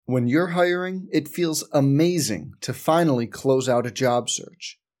When you're hiring, it feels amazing to finally close out a job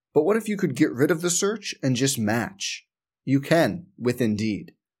search. But what if you could get rid of the search and just match? You can with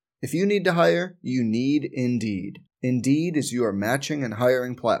Indeed. If you need to hire, you need Indeed. Indeed is your matching and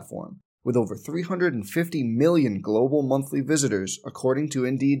hiring platform. With over 350 million global monthly visitors, according to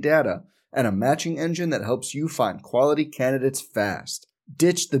Indeed data, and a matching engine that helps you find quality candidates fast.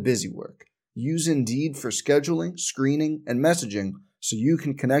 Ditch the busy work. Use Indeed for scheduling, screening, and messaging so you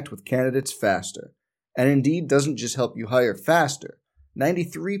can connect with candidates faster. And Indeed doesn't just help you hire faster.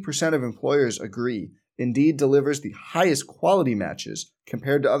 93% of employers agree Indeed delivers the highest quality matches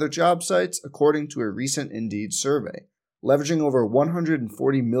compared to other job sites, according to a recent Indeed survey. Leveraging over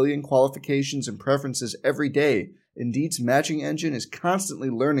 140 million qualifications and preferences every day, Indeed's matching engine is constantly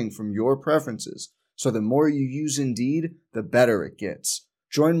learning from your preferences, so the more you use Indeed, the better it gets.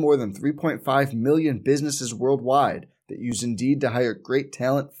 Join more than 3.5 million businesses worldwide that use Indeed to hire great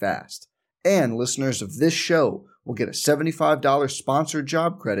talent fast. And listeners of this show will get a $75 sponsored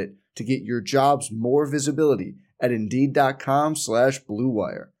job credit to get your jobs more visibility at Indeed.com/Blue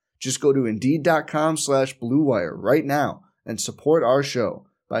Wire. Just go to Indeed.com/Blue Wire right now and support our show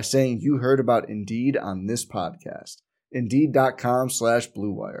by saying you heard about Indeed on this podcast.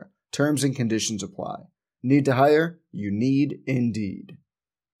 Indeed.com/Blue Wire. Terms and conditions apply. Need to hire? You need Indeed.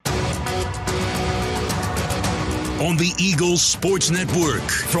 On the Eagles Sports Network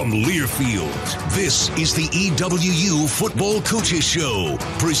from Learfield, this is the EWU Football Coaches Show,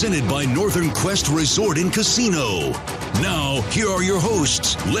 presented by Northern Quest Resort and Casino. Now, here are your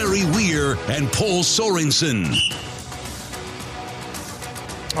hosts, Larry Weir and Paul Sorensen.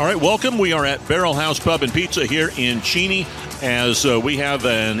 All right, welcome. We are at Barrel House Pub and Pizza here in Cheney as we have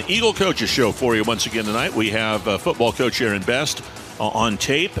an Eagle Coaches Show for you once again tonight. We have football coach Aaron Best on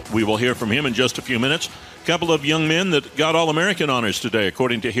tape. We will hear from him in just a few minutes. Couple of young men that got All-American honors today,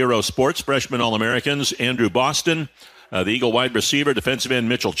 according to Hero Sports. Freshman All-Americans, Andrew Boston, the Eagle wide receiver, defensive end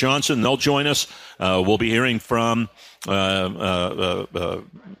Mitchell Johnson. They'll join us. We'll be hearing from those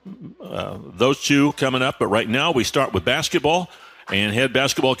two coming up. But right now we start with basketball. And head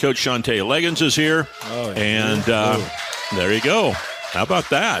basketball coach Shantae Leggins is here. And there you go. How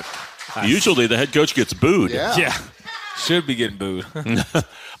about that? Usually the head coach gets booed. Yeah. Should be getting booed.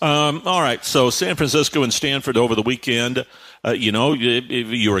 All right, so San Francisco and Stanford over the weekend.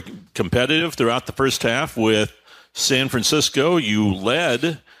 You were competitive throughout the first half with San Francisco. You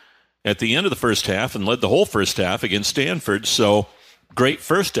led at the end of the first half and led the whole first half against Stanford. So great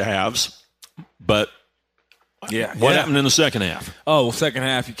first halves, but what happened in the second half? Oh, well, second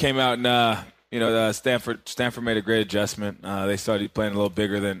half you came out and Stanford made a great adjustment. They started playing a little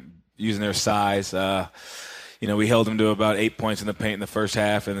bigger than using their size. We held them to about 8 points in the paint in the first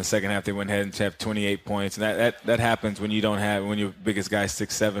half. In the second half, they went ahead and have 28 points. And that happens when your biggest guy's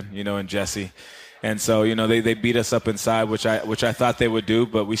 6'7", and Jesse. And so, they beat us up inside, which I thought they would do,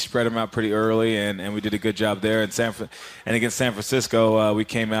 but we spread them out pretty early, and we did a good job there. And against San Francisco, we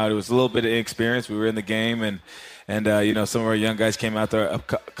came out. It was a little bit of inexperience. We were in the game, and some of our young guys came out there. A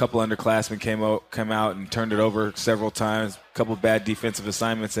couple underclassmen came out and turned it over several times. A couple of bad defensive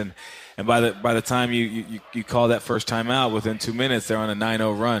assignments, and by the time you call that first time out, within 2 minutes they're on a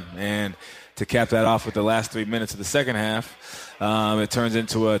 9-0 run, and to cap that off with the last 3 minutes of the second half, it turns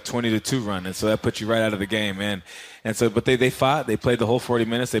into a 20-2 run, and so that puts you right out of the game, man. And so, but they fought. They played the whole 40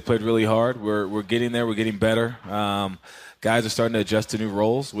 minutes. They played really hard. We're getting there. We're getting better. Guys are starting to adjust to new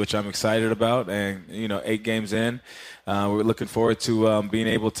roles, which I'm excited about. And 8 games in, we're looking forward to being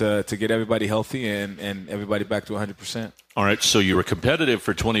able to get everybody healthy and everybody back to 100%. All right, so you were competitive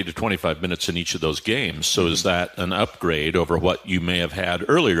for 20 to 25 minutes in each of those games. So is that an upgrade over what you may have had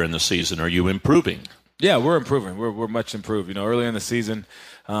earlier in the season? Are you improving? Yeah, we're improving. We're much improved. Earlier in the season,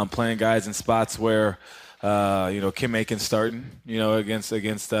 playing guys in spots where Kim Aiken starting,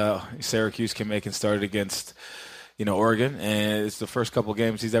 against Syracuse. Kim Aiken started against Oregon, and it's the first couple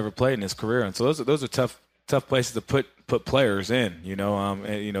games he's ever played in his career. And so those are tough places to put players in,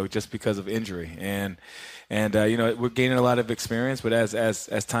 just because of injury. And we're gaining a lot of experience, but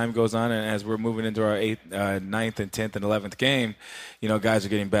as time goes on and as we're moving into our 8th, 9th, and 10th and 11th game, guys are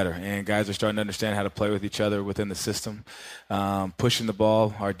getting better, and guys are starting to understand how to play with each other within the system. Pushing the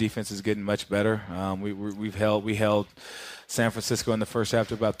ball, our defense is getting much better. We held San Francisco in the first half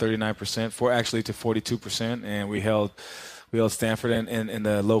to about 39%, actually to 42%, and we held we held Stanford in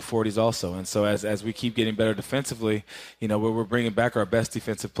the low 40s also. And so as we keep getting better defensively, we're bringing back our best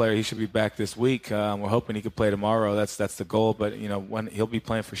defensive player. He should be back this week. We're hoping he could play tomorrow. That's the goal. But when he'll be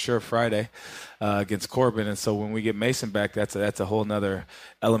playing for sure Friday against Corbin. And so when we get Mason back, that's a whole nother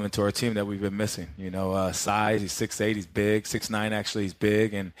element to our team that we've been missing. Size, he's 6'8", he's big, 6'9", actually, he's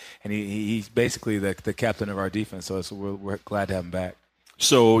big, and he's basically the captain of our defense. So we're glad to have him back.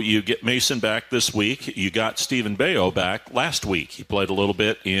 So you get Mason back this week. You got Stephen Bayo back last week. He played a little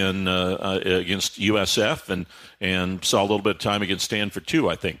bit in against USF and saw a little bit of time against Stanford too,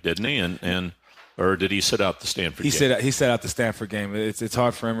 I think, didn't he? Or did he sit out the Stanford game? He sat out the Stanford game. It's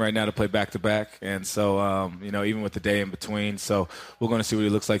hard for him right now to play back-to-back, and so even with the day in between. So we're going to see what he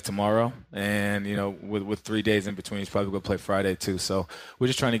looks like tomorrow, and with 3 days in between, he's probably going to play Friday too. So we're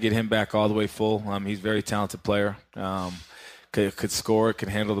just trying to get him back all the way full. He's a very talented player. Could score, could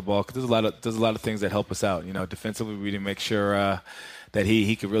handle the ball. There's a lot of things that help us out. Defensively, we need to make sure that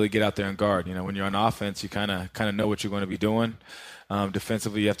he could really get out there and guard. When you're on offense, you kind of know what you're going to be doing.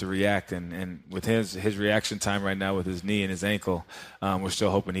 Defensively, you have to react, and with his reaction time right now with his knee and his ankle, we're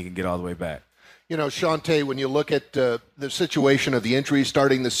still hoping he can get all the way back. Shante, when you look at the situation of the injuries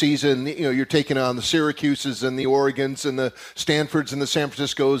starting the season, you're taking on the Syracuses and the Oregons and the Stanfords and the San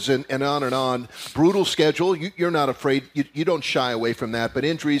Franciscos and on and on. Brutal schedule. You're not afraid. You don't shy away from that. But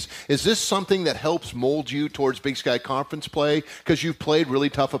injuries, is this something that helps mold you towards Big Sky Conference play? Because you've played really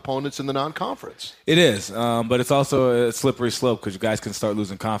tough opponents in the non-conference. It is, but it's also a slippery slope because you guys can start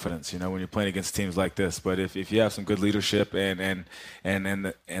losing confidence, when you're playing against teams like this. But if you have some good leadership and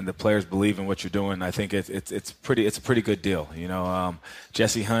the players believe in what you're doing, I think it's a pretty good deal.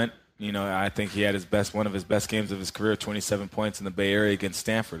 Jesse Hunt, I think he had one of his best games of his career, 27 points in the Bay Area against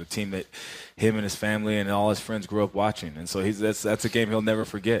Stanford, a team that him and his family and all his friends grew up watching. And so that's a game he'll never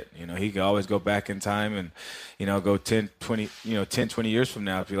forget. He can always go back in time and, go 10, 20 years from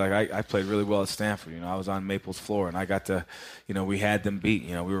now, be like, I played really well at Stanford. I was on Maple's floor and I got to, we had them beat.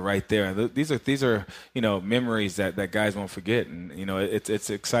 We were right there. And these are memories that guys won't forget. And, it's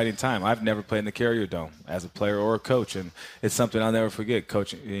an exciting time. I've never played in the Carrier Dome as a player or a coach, and it's something I'll never forget.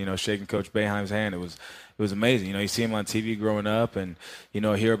 Coaching, shaking Coach Boeheim's hand. It was amazing. You see him on TV growing up and,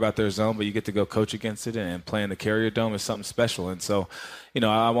 hear about their zone, but you get to go coach against it and play in the Carrier Dome is something special. And so,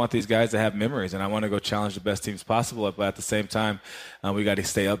 I want these guys to have memories, and I want to go challenge the best teams possible. But at the same time, we got to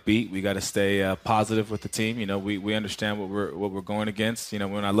stay upbeat. We got to stay positive with the team. We understand what we're going against.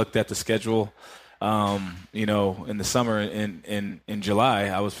 When I looked at the schedule, in the summer in July,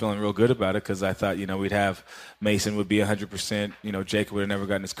 I was feeling real good about it because I thought, we'd have Mason would be 100%. Jacob would have never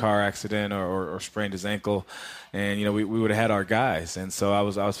gotten his car accident or sprained his ankle. And, we would have had our guys. And so I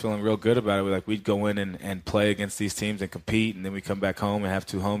was feeling real good about it. We'd go in and play against these teams and compete. And then we come back home and have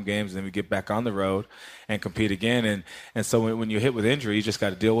 2 home games. And then we get back on the road and compete again. And so when you hit with injury, you just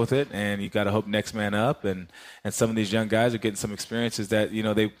got to deal with it. And you got to hope next man up. And some of these young guys are getting some experiences that,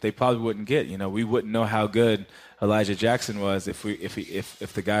 they probably wouldn't get. We wouldn't know how good Elijah Jackson was if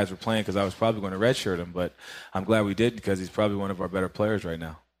the guys were playing, because I was probably going to redshirt him. But I'm glad we did, because he's probably one of our better players right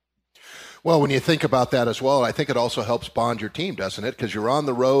now. Well, when you think about that as well, I think it also helps bond your team, doesn't it? Because you're on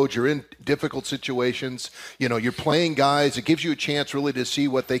the road, you're in difficult situations, you're playing guys. It gives you a chance really to see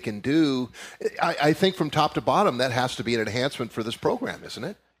what they can do. I think from top to bottom, that has to be an enhancement for this program, isn't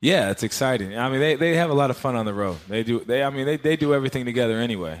it? Yeah, it's exciting. I mean, they have a lot of fun on the road. They do do everything together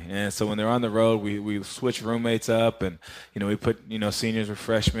anyway. And so when they're on the road, we switch roommates up, and we put seniors with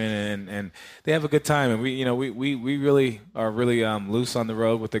freshmen, and they have a good time. And we really are really loose on the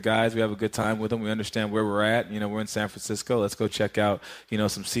road with the guys. We have a good time with them. We understand where we're at. We're in San Francisco. Let's go check out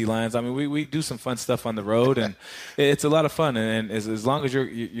some sea lions. I mean, we do some fun stuff on the road, and it's a lot of fun. And as long as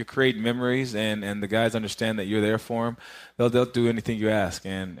you're creating memories, and the guys understand that you're there for them, they'll do anything you ask.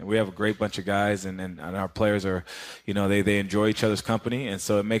 And we have a great bunch of guys, and our players are, they enjoy each other's company, and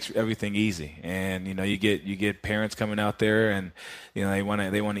so it makes everything easy. And you get parents coming out there, and they want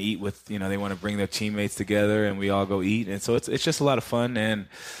to eat with, they want to bring their teammates together, and we all go eat. And so it's just a lot of fun, and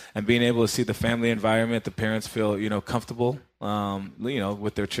being able to see the family environment, the parents feel comfortable,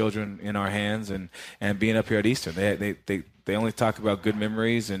 with their children in our hands, and being up here at Eastern, they only talk about good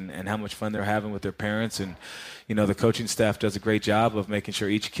memories and how much fun they're having with their parents. And the coaching staff does a great job of making sure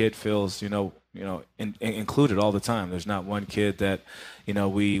each kid feels included all the time. There's not one kid that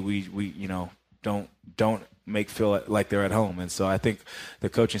we don't make feel like they're at home. And so I think the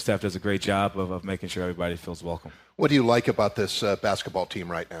coaching staff does a great job of making sure everybody feels welcome. What do you like about this basketball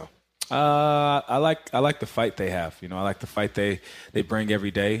team right now? I like the fight they have. I like the fight they bring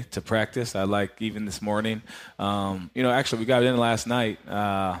every day to practice. I like even this morning. Actually, we got in last night.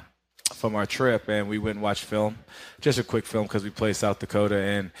 our trip, and we went and watched film, just a quick film because we played South Dakota,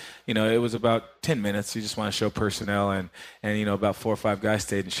 and it was about 10 minutes. You just want to show personnel, and about 4 or 5 guys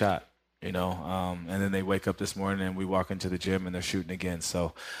stayed and shot. And then they wake up this morning and we walk into the gym and they're shooting again.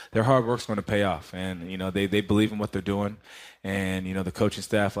 So their hard work's going to pay off, and they believe in what they're doing. And the coaching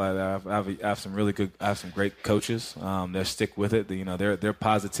staff, I have some great coaches. They'll stick with it. Their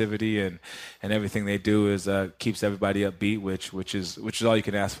positivity and everything they do is keeps everybody upbeat, which is all you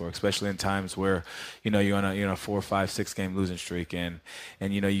can ask for, especially in times where you're on a 4, 5, 6 game losing streak, and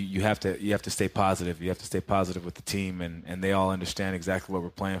you have to stay positive. You have to stay positive with the team, and they all understand exactly what we're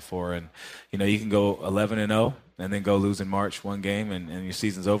playing for. And you can go 11-0. And then go lose in March 1 game and your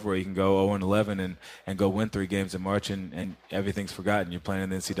season's over, or you can go 0-11 and go win 3 games in March and everything's forgotten. You're playing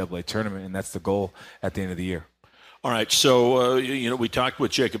in the NCAA tournament, and that's the goal at the end of the year. All right, so we talked with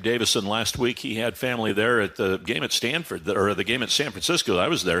Jacob Davison last week. He had family there at the game at Stanford, or the game at San Francisco. I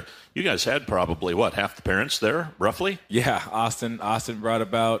was there. You guys had probably, half the parents there, roughly? Yeah, Austin brought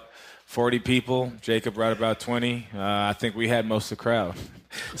about 40 people. Jacob brought about 20. I think we had most of the crowd.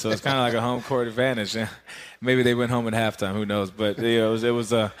 So it's kind of like a home court advantage. Maybe they went home at halftime. Who knows? But it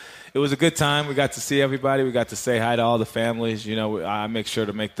was a good time. We got to see everybody. We got to say hi to all the families. I make sure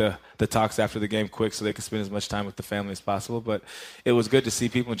to make the talks after the game quick so they can spend as much time with the family as possible. But it was good to see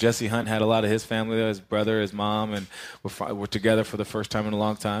people. Jesse Hunt had a lot of his family there, his brother, his mom, and we're together for the first time in a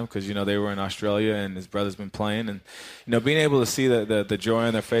long time because they were in Australia and his brother's been playing. And being able to see the joy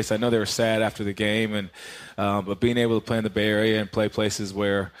on their face. I know they were sad after the game, but being able to play in the Bay Area and play places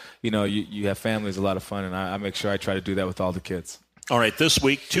where you have family is a lot of fun, and I make sure I try to do that with all the kids. All right, this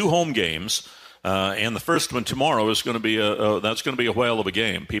week 2 home games, and the first one tomorrow is going to be a whale of a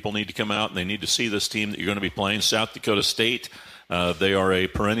game. People need to come out and they need to see this team that you're going to be playing. South Dakota State, they are a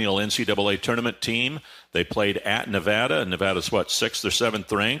perennial NCAA tournament team. They played at Nevada. Nevada's 6th or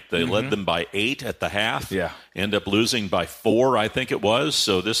 7th ranked. They led them by 8 at the half. Yeah, end up losing by 4, I think it was.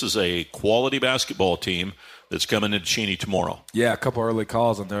 So this is a quality basketball team that's coming into Cheney tomorrow. Yeah, a couple early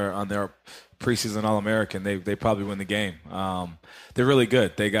calls on their preseason All-American. They probably win the game. They're really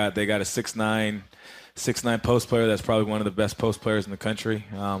good. They got a 6'9" post player that's probably one of the best post players in the country.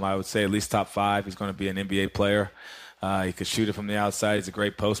 I would say at least top 5. He's going to be an NBA player. He could shoot it from the outside. He's a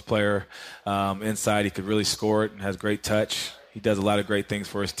great post player. Inside, he could really score it and has great touch. He does a lot of great things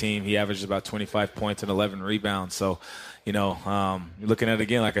for his team. He averages about 25 points and 11 rebounds. So, looking at it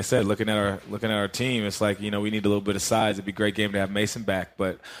again, like I said, looking at our team, it's like, we need a little bit of size. It'd be a great game to have Mason back,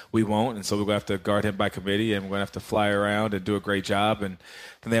 but we won't, and so we're going to have to guard him by committee, and we're going to have to fly around and do a great job. And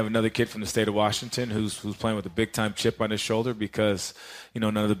then they have another kid from the state of Washington who's playing with a big-time chip on his shoulder because,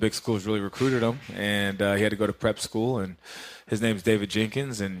 none of the big schools really recruited him, and he had to go to prep school, and his name's David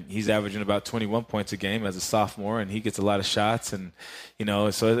Jenkins, and he's averaging about 21 points a game as a sophomore, and he gets a lot of shots, and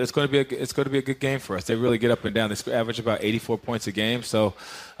so it's going to be a good game for us. They really get up and down. They average about 84 points a game, so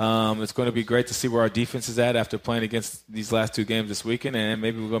it's going to be great to see where our defense is at after playing against these last 2 games this weekend, and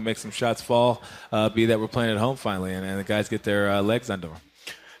maybe we're going to make some shots fall, be that we're playing at home finally, and the guys get their legs under them.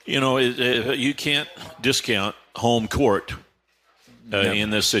 You can't discount home court in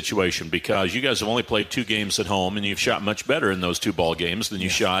this situation because you guys have only played 2 games at home, and you've shot much better in those 2 ball games than you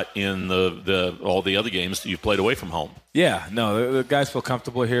shot in all the other games that you've played away from home. Yeah, no, the guys feel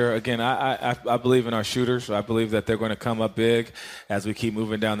comfortable here. Again, I believe in our shooters. I believe that they're going to come up big as we keep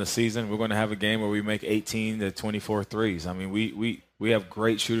moving down the season. We're going to have a game where we make 18 to 24 threes. I mean, we have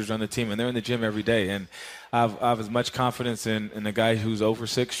great shooters on the team, and they're in the gym every day. And I have as much confidence in the guy who's over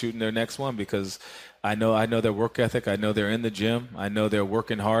 6 shooting their next one because I know their work ethic. I know they're in the gym. I know they're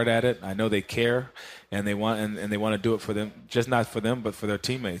working hard at it. I know they care, and they want to do it for them, just not for them, but for their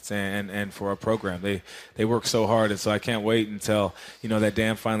teammates and for our program. They work so hard, and so I can't wait until that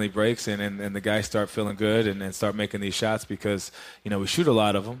dam finally breaks and the guys start feeling good and start making these shots because we shoot a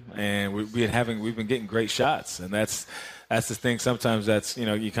lot of them, and we've been getting great shots, and that's the thing. Sometimes that's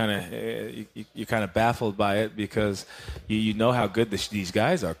you kind of baffled by it because you know how good these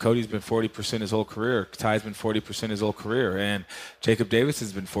guys are. Cody's been 40% his whole career. Ty's been 40% his whole career, and Jacob Davis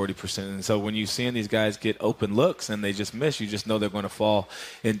has been 40%. And so when you're seeing these guys get open looks and they just miss, you just know they're going to fall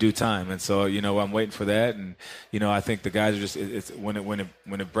in due time. And so I'm waiting for that. And I think the guys are just when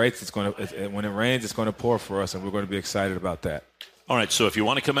it breaks, when it rains, it's going to pour for us, and we're going to be excited about that. All right. So if you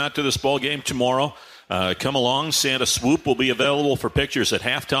want to come out to this ball game tomorrow. Come along. Santa Swoop will be available for pictures at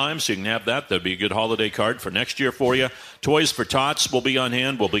halftime, so you can have that. That'd be a good holiday card for next year for you. Toys for Tots will be on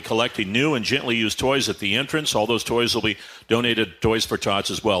hand. We'll be collecting new and gently used toys at the entrance. All those toys will be donated to Toys for Tots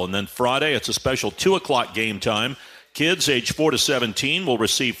as well. And then Friday, it's a special 2 o'clock game time. Kids age 4 to 17 will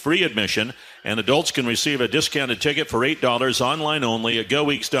receive free admission, and adults can receive a discounted ticket for $8 online only at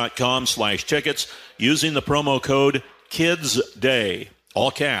goeeks.com/tickets using the promo code KIDSDAY.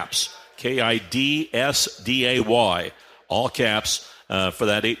 All caps, KIDSDAY. All caps for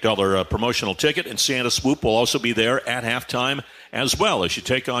that $8 promotional ticket. And Santa Swoop will also be there at halftime as well as you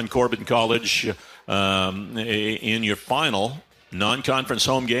take on Corbin College in your final non-conference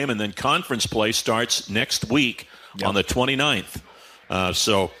home game. And then conference play starts next week on the 29th.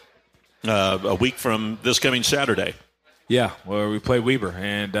 So a week from this coming Saturday. Yeah, well, we play Weber,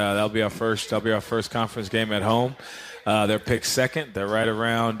 and that'll be our first conference game at home. They're picked second. They're right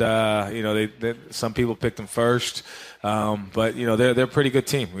around. They some people picked them first, but they're a pretty good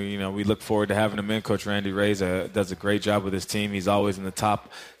team. We look forward to having them in. Coach Randy Reyes does a great job with his team. He's always in the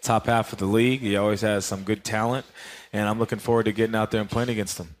top half of the league. He always has some good talent, and I'm looking forward to getting out there and playing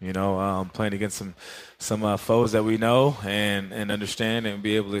against them. Playing against some foes that we know and understand, and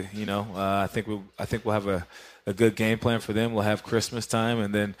be able to. I think we'll have a good game plan for them. We'll have Christmas time,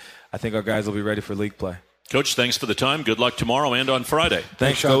 and then I think our guys will be ready for league play. Coach, thanks for the time. Good luck tomorrow and on Friday.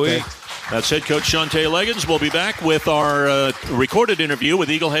 Thanks, Coach. That's head coach Shante Leggins. We'll be back with our recorded interview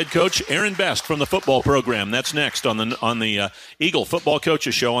with Eagle head coach Aaron Best from the football program. That's next on the Eagle Football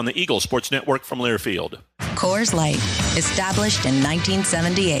Coaches Show on the Eagle Sports Network from Learfield. Coors Light, established in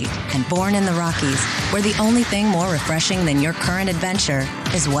 1978 and born in the Rockies, where the only thing more refreshing than your current adventure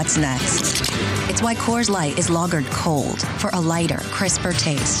is what's next. It's why Coors Light is lagered cold for a lighter, crisper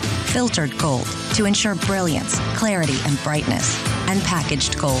taste, filtered cold to ensure brilliance, clarity, and brightness, and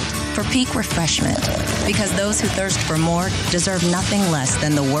packaged cold for peak refreshment. Because those who thirst for more deserve nothing less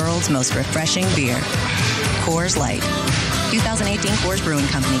than the world's most refreshing beer. Coors Light. 2018 Coors Brewing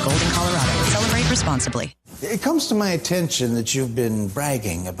Company, Golden, Colorado. Celebrate responsibly. It comes to my attention that you've been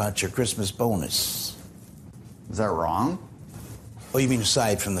bragging about your Christmas bonus. Is that wrong? Oh, you mean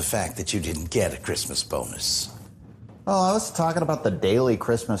aside from the fact that you didn't get a Christmas bonus? Oh, I was talking about the daily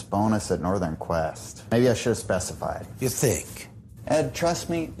Christmas bonus at Northern Quest. Maybe I should have specified. You think? Ed, trust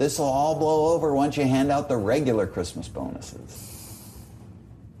me, this will all blow over once you hand out the regular Christmas bonuses.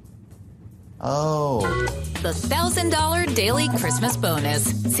 Oh. The $1,000 daily Christmas bonus.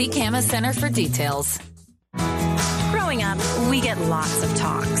 See Camas Center for details. Growing up, we get lots of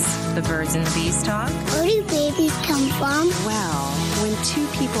talks. The birds and the bees talk. Where do babies come from? Well, when two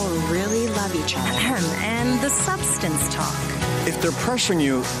people really love each other. And the substance talk. If they're pressuring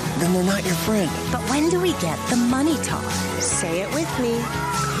you, then they're not your friend. But when do we get the money talk? Say it with me.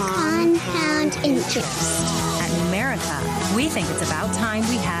 Compound interest. At Numerica, we think it's about time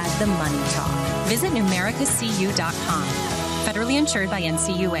we had the money talk. Visit numericacu.com. Federally insured by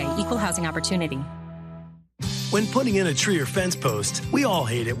NCUA. Equal housing opportunity. When putting in a tree or fence post, we all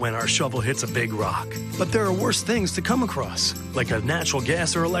hate it when our shovel hits a big rock. But there are worse things to come across, like a natural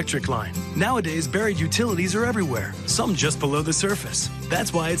gas or electric line. Nowadays, buried utilities are everywhere, some just below the surface.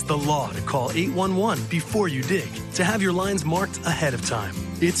 That's why it's the law to call 811 before you dig, to have your lines marked ahead of time.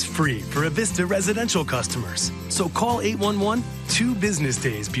 It's free for Avista residential customers. So call 811 2 business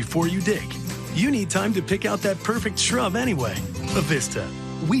days before you dig. You need time to pick out that perfect shrub anyway. Avista,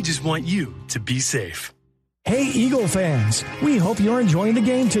 we just want you to be safe. Hey, Eagle fans, we hope you're enjoying the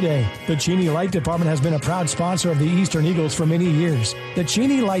game today. The Cheney Light Department has been a proud sponsor of the Eastern Eagles for many years. The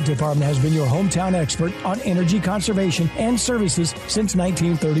Cheney Light Department has been your hometown expert on energy conservation and services since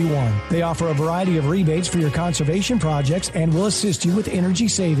 1931. They offer a variety of rebates for your conservation projects and will assist you with energy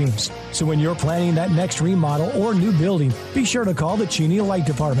savings. So when you're planning that next remodel or new building, be sure to call the Cheney Light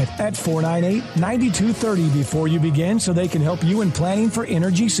Department at 498-9230 before you begin so they can help you in planning for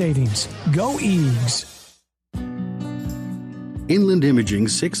energy savings. Go Eags! Inland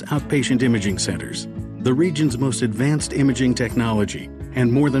Imaging's 6 outpatient imaging centers, the region's most advanced imaging technology, and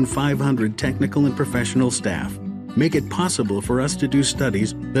more than 500 technical and professional staff make it possible for us to do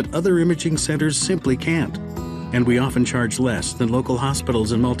studies that other imaging centers simply can't. And we often charge less than local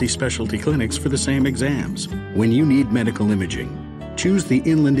hospitals and multi-specialty clinics for the same exams. When you need medical imaging, choose the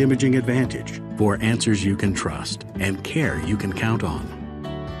Inland Imaging Advantage for answers you can trust and care you can count on.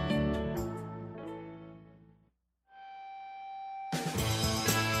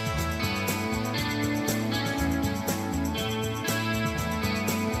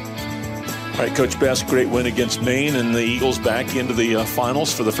 All right, Coach Best, great win against Maine, and the Eagles back into the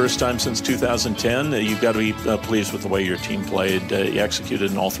finals for the first time since 2010. You've got to be pleased with the way your team played. You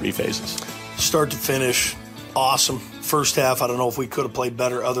executed in all 3 phases. Start to finish, awesome. first half, I don't know if we could have played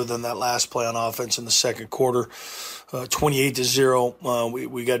better other than that last play on offense in the second quarter. 28-0.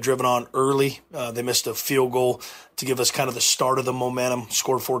 We got driven on early. They missed a field goal to give us kind of the start of the momentum,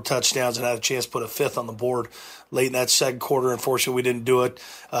 scored 4 touchdowns, and had a chance to put a 5th on the board late in that second quarter. Unfortunately, we didn't do it.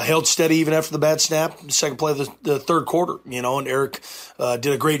 Held steady even after the bad snap, the second play of the third quarter, and Eric did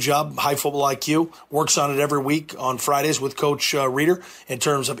a great job. High football IQ, works on it every week on Fridays with Coach Reeder in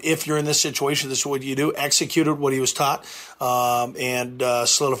terms of if you're in this situation, this is what you do. Executed what he was taught and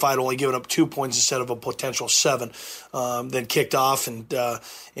solidified only giving up 2 points instead of a potential 7. Then kicked off,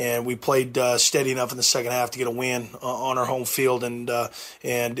 and we played steady enough in the second half to get a win on our home field. And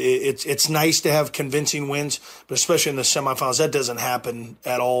it's nice to have convincing wins, but especially in the semifinals, that doesn't happen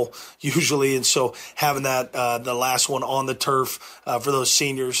at all usually. And so having that the last one on the turf for those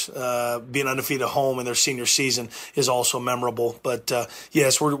seniors, being undefeated at home in their senior season is also memorable. But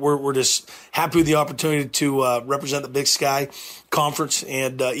yes, we're just happy with the opportunity to represent the Big Sky Conference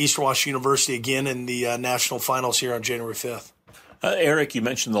and Eastern Washington University again in the national finals here on January 5th. Eric, you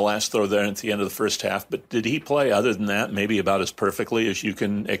mentioned the last throw there at the end of the first half, but did he play, other than that, maybe about as perfectly as you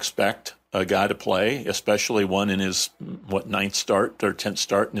can expect a guy to play, especially one in his, 9th start or 10th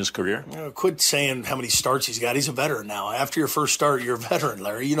start in his career? Quit saying how many starts he's got. He's a veteran now. After your first start, you're a veteran,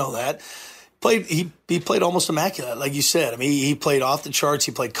 Larry. You know that. He played almost immaculate, like you said. I mean, he played off the charts.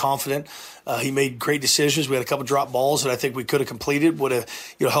 He played confident. He made great decisions. We had a couple drop balls that I think we could have completed, would have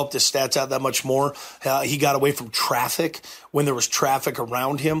helped his stats out that much more. He got away from traffic when there was traffic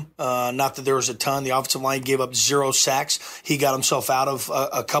around him. Not that there was a ton. The offensive line gave up 0 sacks. He got himself out of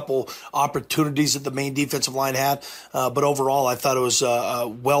a couple opportunities that the main defensive line had. But overall, I thought it was a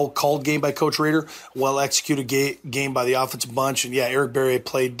well-called game by Coach Reeder, well-executed game by the offensive bunch. And, yeah, Eric Berry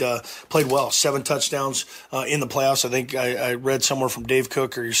played well. 7 touchdowns in the playoffs. I think I read somewhere from Dave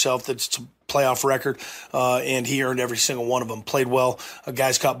Cook or yourself that it's a playoff record, and he earned every single one of them. Played well.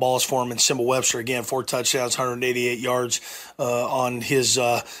 Guys caught balls for him. And Simba Webster, again, 4 touchdowns, 188 yards on his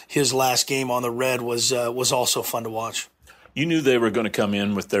last game on the red was also fun to watch. You knew they were going to come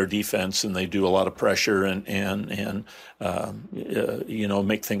in with their defense, and they do a lot of pressure and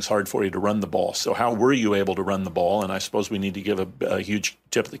make things hard for you to run the ball. So how were you able to run the ball? And I suppose we need to give a huge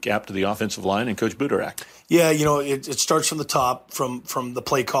tip of the cap to the offensive line and Coach Budarak. Yeah, it starts from the top, from the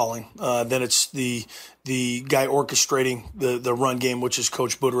play calling. Then it's the guy orchestrating the run game, which is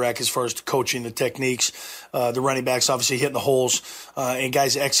Coach Budarak as far as coaching the techniques. The running backs obviously hitting the holes, and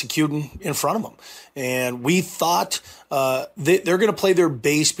guys executing in front of them. And we thought they're going to play their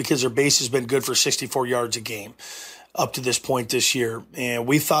base because their base has been good for 64 yards a game up to this point this year. And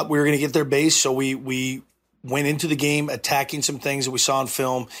we thought we were going to get their base, so we went into the game attacking some things that we saw on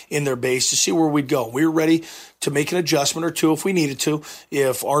film in their base to see where we'd go. We were ready to make an adjustment or two if we needed to,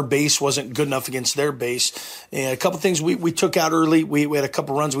 if our base wasn't good enough against their base. And a couple things we took out early. We had a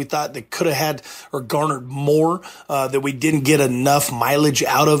couple runs we thought they could have had or garnered more that we didn't get enough mileage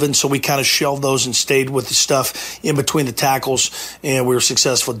out of, and so we kind of shelved those and stayed with the stuff in between the tackles, and we were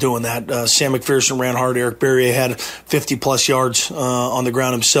successful doing that. Sam McPherson ran hard. Eric Berry had 50-plus yards on the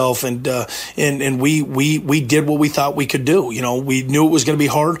ground himself, and we did what we thought we could do. We knew it was going to be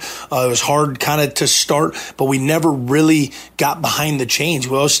hard. It was hard kind of to start, but we never really got behind the chains.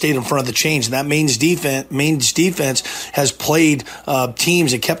 We always stayed in front of the chains, and that Maine's defense has played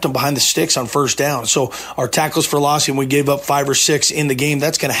teams and kept them behind the sticks on first down. So our tackles for loss, and we gave up 5 or 6 in the game.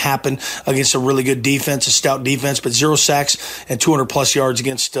 That's going to happen against a really good defense, a stout defense, but 0 sacks and 200-plus yards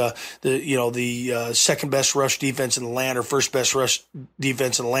against the second-best rush defense in the land or first-best rush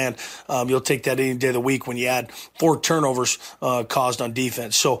defense in the land. You'll take that any day of the week when you add 4 turnovers caused on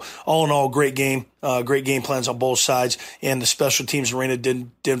defense. So all in all, great game. Great game plans on both sides, and the special teams arena didn't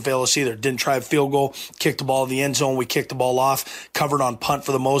fail us either. Didn't try a field goal, kicked the ball in the end zone. We kicked the ball off, covered on punt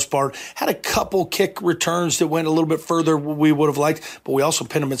for the most part. Had a couple kick returns that went a little bit further than we would have liked, but we also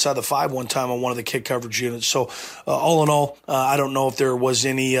pinned them inside the 5 one time on one of the kick coverage units. So all in all, I don't know if there was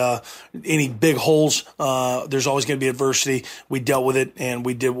any big holes. There's always going to be adversity. We dealt with it, and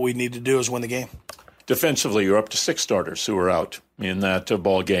we did what we needed to do is win the game. Defensively, you're up to 6 starters who are out in that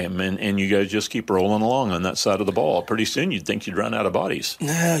ball game, and you guys just keep rolling along on that side of the ball. Pretty soon, you'd think you'd run out of bodies.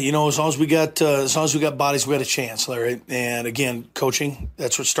 Yeah, as long as we got bodies, we got a chance, Larry. And again, coaching.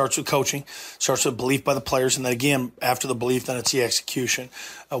 That's what starts with coaching. Starts with belief by the players, and then again, after the belief, then it's the execution.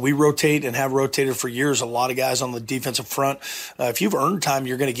 We rotate and have rotated for years. A lot of guys on the defensive front. If you've earned time,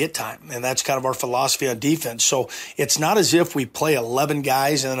 you're going to get time, and that's kind of our philosophy on defense. So it's not as if we play 11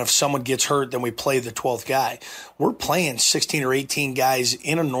 guys, and then if someone gets hurt, then we play the 12th guy. We're playing 16 or 18 17 guys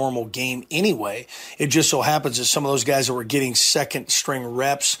in a normal game anyway. It just so happens that some of those guys that were getting second-string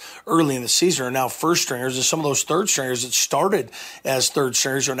reps early in the season are now first-stringers, and some of those third-stringers that started as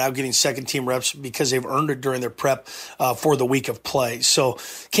third-stringers are now getting second-team reps because they've earned it during their prep for the week of play. So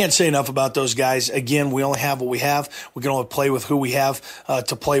can't say enough about those guys. Again, we only have what we have. We can only play with who we have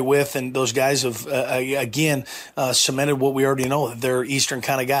to play with, and those guys have, again, cemented what we already know. They're Eastern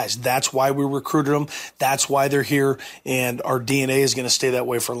kind of guys. That's why we recruited them. That's why they're here, and our DNA is going to stay that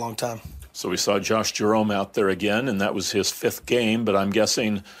way for a long time. So we saw Josh Jerome out there again, and that was his 5th game, but I'm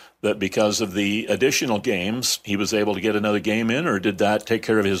guessing that because of the additional games, he was able to get another game in, or did that take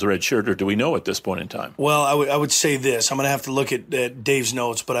care of his red shirt, or do we know at this point in time? Well, I would say this. I'm going to have to look at Dave's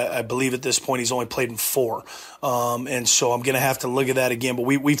notes, but I believe at this point he's only played in 4. And so I'm going to have to look at that again. But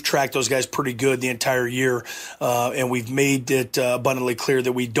we've tracked those guys pretty good the entire year, and we've made it abundantly clear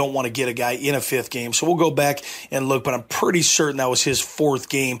that we don't want to get a guy in a 5th game. So we'll go back and look, but I'm pretty certain that was his 4th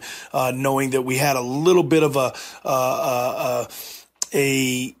game, knowing that we had a little bit of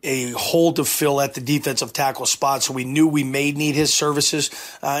a hole to fill at the defensive tackle spot, so we knew we may need his services,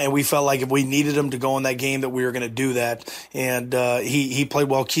 and we felt like if we needed him to go in that game that we were going to do that. And he played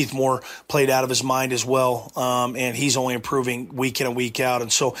well. Keith Moore played out of his mind as well, and he's only improving week in and week out. And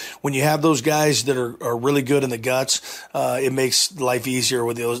so when you have those guys that are really good in the guts, it makes life easier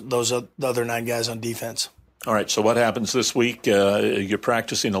with those other 9 guys on defense. All right, so what happens this week? You're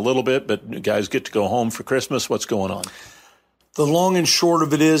practicing a little bit, but guys get to go home for Christmas. What's going on? The long and short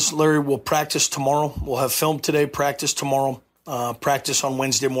of it is, Larry, we'll practice tomorrow. We'll have film today, practice tomorrow, practice on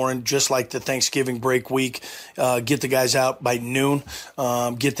Wednesday morning, just like the Thanksgiving break week. Get the guys out by noon,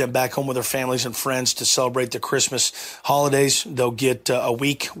 get them back home with their families and friends to celebrate the Christmas holidays. They'll get a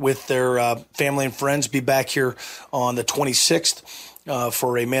week with their family and friends, be back here on the 26th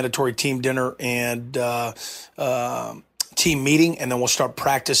for a mandatory team dinner and team meeting, and then we'll start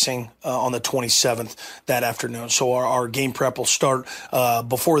practicing on the 27th that afternoon. So our game prep will start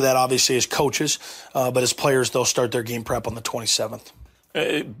before that, obviously, as coaches, but as players, they'll start their game prep on the 27th.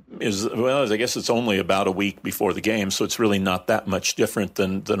 I guess it's only about a week before the game, so it's really not that much different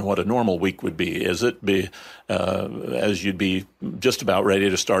than what a normal week would be, is it? As you'd be just about ready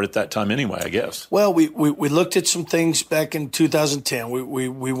to start at that time anyway, I guess. Well, we looked at some things back in 2010. We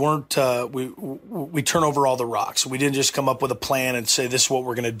weren't we turn over all the rocks. We didn't just come up with a plan and say this is what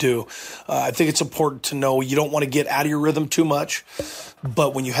we're going to do. I think it's important to know you don't want to get out of your rhythm too much,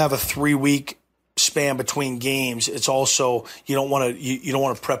 but when you have a 3-week span between games, it's also you don't want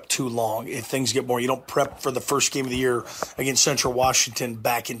to prep too long. If things get more, you don't prep for the first game of the year against Central Washington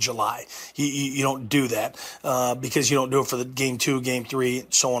back in July. You don't do that because you don't do it for the game 2, game 3,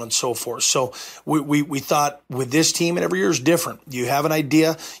 so on and so forth. So we thought with this team, and every year is different. You have an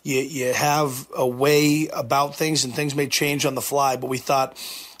idea, you have a way about things, and things may change on the fly. But we thought,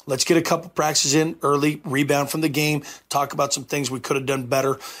 let's get a couple practices in early, rebound from the game, talk about some things we could have done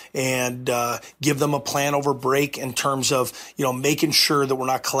better, and give them a plan over break in terms of, making sure that we're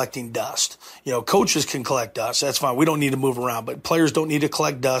not collecting dust. Coaches can collect dust. That's fine. We don't need to move around, but players don't need to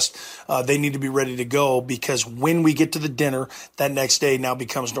collect dust. They need to be ready to go, because when we get to the dinner, that next day now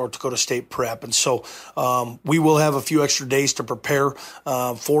becomes North Dakota State prep. And so we will have a few extra days to prepare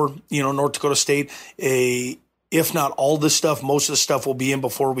for, North Dakota State. If not all this stuff, most of the stuff will be in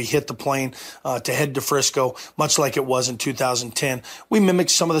before we hit the plane to head to Frisco, much like it was in 2010. We mimicked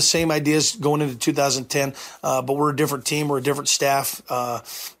some of the same ideas going into 2010, but we're a different team. We're a different staff.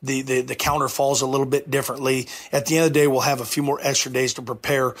 The counter falls a little bit differently. At the end of the day, we'll have a few more extra days to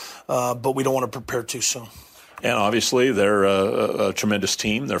prepare, but we don't want to prepare too soon. And obviously, they're a tremendous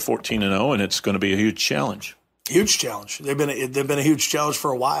team. They're 14-0, and it's going to be a huge challenge. Huge challenge. They've been a huge challenge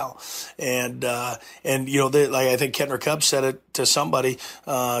for a while, and like I think Kettner Cubs said it to somebody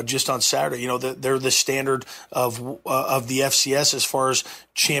just on Saturday. They're the standard of the FCS as far as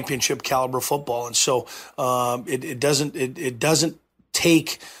championship caliber football, and so it doesn't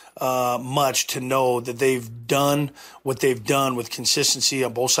take much to know that they've done what they've done with consistency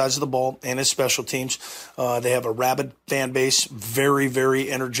on both sides of the ball and as special teams. They have a rabid fan base, very,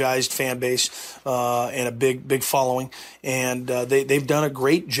 very energized fan base, and a big following. And they've done a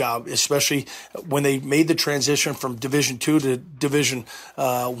great job, especially when they made the transition from Division II to Division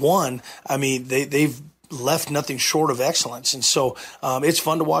I. I mean, they've left nothing short of excellence. And so it's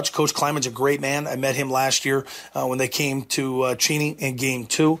fun to watch. Coach Kleiman's a great man. I met him last year when they came to Cheney in Game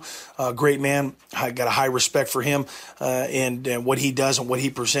 2. Great man. I got a high respect for him and what he does and what he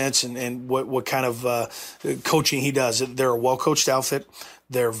presents and what kind of coaching he does. They're a well-coached outfit.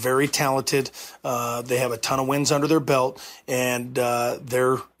 They're very talented. They have a ton of wins under their belt, and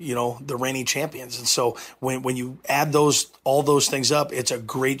they're the reigning champions. And so when you add all those things up, it's a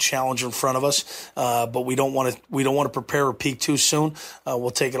great challenge in front of us. But we don't want to prepare or peak too soon. We'll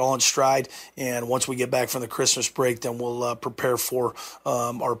take it all in stride, and once we get back from the Christmas break, then we'll prepare for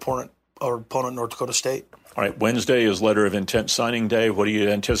our opponent, North Dakota State. All right, Wednesday is letter of intent signing day. What do you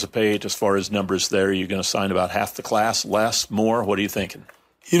anticipate as far as numbers there? Are you going to sign about half the class, less, more? What are you thinking?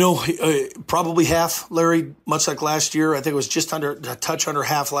 Probably half, Larry, much like last year. I think it was just a touch under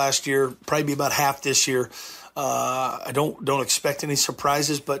half last year, probably be about half this year. I don't expect any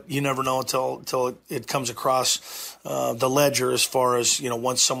surprises, but you never know until it comes across the ledger as far as,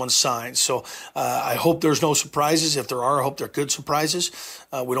 once someone signs. So I hope there's no surprises. If there are, I hope they're good surprises.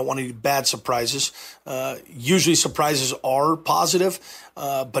 We don't want any bad surprises. Usually surprises are positive,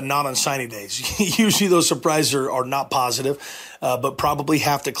 but not on signing days. Usually those surprises are not positive, but probably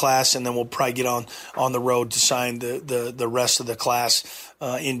half the class, and then we'll probably get on the road to sign the rest of the class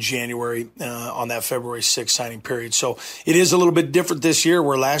in January on that February 6th signing period. So it is a little bit different this year,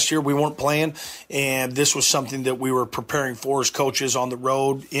 where last year we weren't playing, and this was something that we were preparing for as coaches on the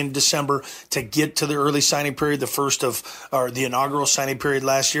road in December to get to the early signing period, the inaugural signing period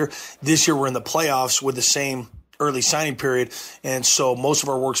last year. This year we're in the playoffs with the same early signing period, and so most of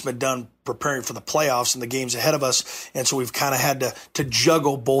our work's been done preparing for the playoffs and the games ahead of us, and so we've kind of had to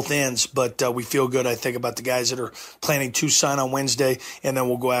juggle both ends, but we feel good, I think, about the guys that are planning to sign on Wednesday, and then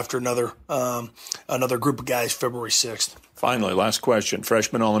we'll go after another group of guys February 6th. Finally, last question.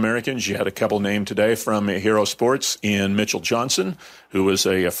 Freshman All-Americans, you had a couple named today from Hero Sports in Mitchell Johnson, who was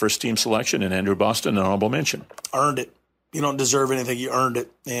a first-team selection, and Andrew Boston, an honorable mention. Earned it. You don't deserve anything. You earned it.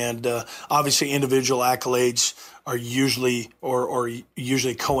 And obviously individual accolades are usually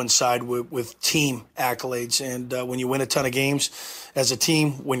usually coincide with team accolades. And when you win a ton of games as a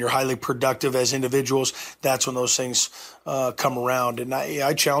team, when you're highly productive as individuals, that's when those things come around. And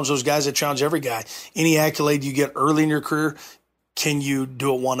I challenge those guys. I challenge every guy. Any accolade you get early in your career, can you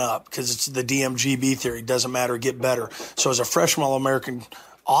do it one up? Because it's the DMGB theory. Doesn't matter, get better. So as a freshman All-American,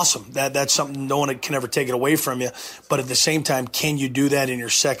 awesome. That's something no one can ever take it away from you. But at the same time, can you do that in your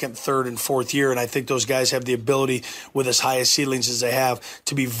second, third, and fourth year? And I think those guys have the ability, with as high as ceilings as they have,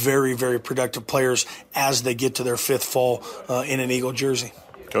 to be very, very productive players as they get to their fifth fall in an Eagle jersey.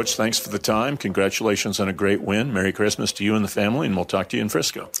 Coach, thanks for the time. Congratulations on a great win. Merry Christmas to you and the family, and we'll talk to you in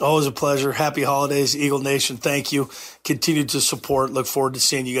Frisco. Always a pleasure. Happy holidays, Eagle Nation. Thank you. Continue to support. Look forward to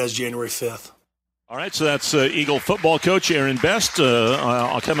seeing you guys January 5th. All right, so that's Eagle football coach Aaron Best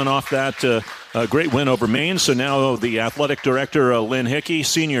coming off that great win over Maine. So now the athletic director, Lynn Hickey,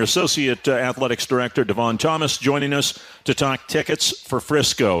 senior associate athletics director, Devon Thomas, joining us to talk tickets for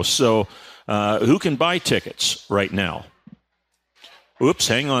Frisco. So who can buy tickets right now? Oops,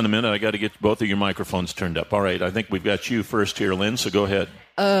 hang on a minute. I got to get both of your microphones turned up. All right, I think we've got you first here, Lynn, so go ahead.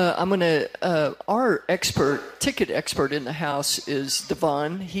 Our ticket expert in the house is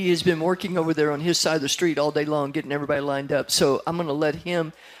Devon. He has been working over there on his side of the street all day long, getting everybody lined up. So I'm going to let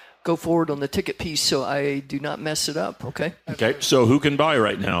him go forward on the ticket piece so I do not mess it up, okay? Okay, so who can buy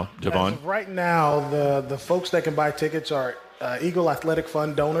right now, Devon? Right now, the folks that can buy tickets are Eagle Athletic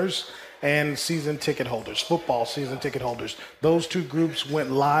Fund donors and season ticket holders, football season ticket holders. Those two groups went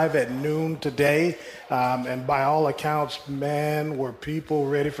live at noon today, and by all accounts, man, were people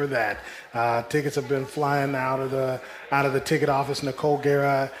ready for that. Tickets have been flying out of the ticket office. Nicole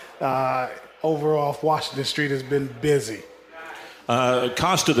Guerra over off Washington Street has been busy.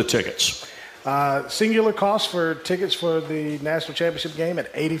 Cost of the tickets. Singular cost for tickets for the national championship game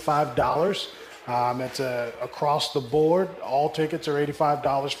at $85. It's across the board. All tickets are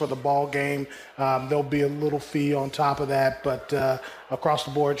 $85 for the ball game. There'll be a little fee on top of that, but across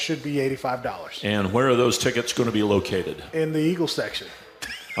the board should be $85. And where are those tickets going to be located? In the Eagle section.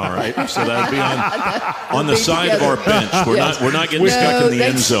 All right, so that'll be on the side of our bench. We're not getting stuck in the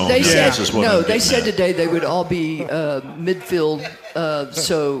end zone. They said today they would all be midfield.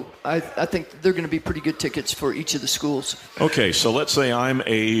 So I think they're going to be pretty good tickets for each of the schools. Okay, so let's say I'm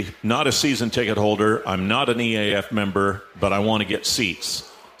not a season ticket holder. I'm not an EAF member, but I want to get seats.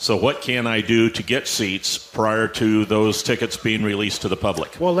 So what can I do to get seats prior to those tickets being released to the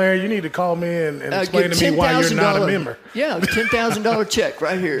public? Well, Larry, you need to call me and explain to me why you're not a member. Yeah, $10,000 check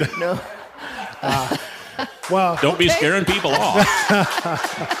right here. No. Well, don't be scaring people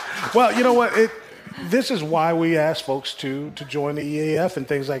off. Well, you know what? This is why we ask folks to join the EAF and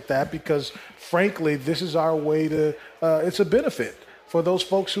things like that, because, frankly, this is our way to it's a benefit for those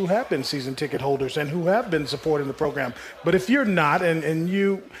folks who have been season ticket holders and who have been supporting the program. But if you're not, and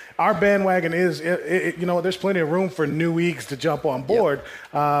our bandwagon is, there's plenty of room for new eags to jump on board.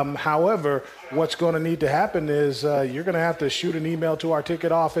 Yep. However, what's going to need to happen is you're going to have to shoot an email to our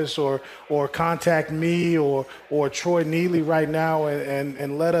ticket office or contact me or Troy Neely right now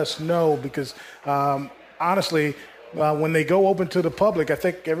and let us know, because honestly, when they go open to the public, I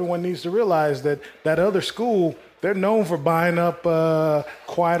think everyone needs to realize that other school, they're known for buying up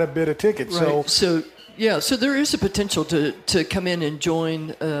quite a bit of tickets. Right. So there is a potential to come in and join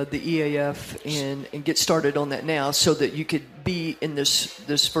the EAF and get started on that now, so that you could be in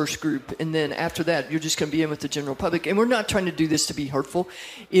this first group, and then after that you're just going to be in with the general public. And we're not trying to do this to be hurtful.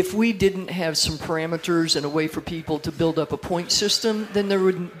 If we didn't have some parameters and a way for people to build up a point system, then there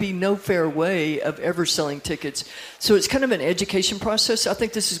would be no fair way of ever selling tickets. So it's kind of an education process. I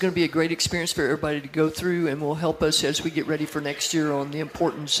think this is going to be a great experience for everybody to go through, and will help us as we get ready for next year on the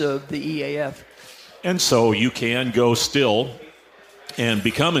importance of the EAF. And so you can go still and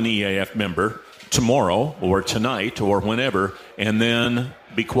become an EAF member tomorrow or tonight or whenever, and then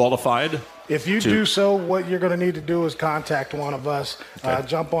be qualified. If you do so, what you're going to need to do is contact one of us,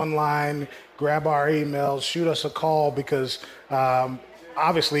 jump online, grab our emails, shoot us a call, because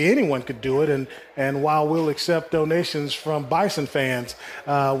obviously anyone could do it, and while we'll accept donations from Bison fans,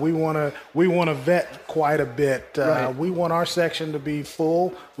 we want to vet quite a bit. Right. We want our section to be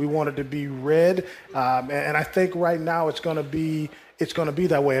full. We want it to be read, and I think right now it's going to be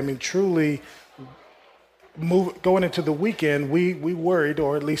that way. I mean, truly. Going into the weekend, we worried,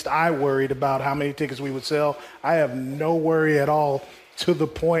 or at least I worried, about how many tickets we would sell. I have no worry at all, to the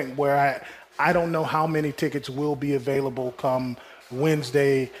point where I don't know how many tickets will be available come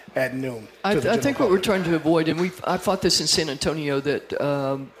Wednesday at noon. I think what we're trying to avoid, and I fought this in San Antonio,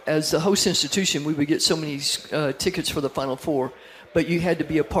 that as the host institution, we would get so many tickets for the Final Four, but you had to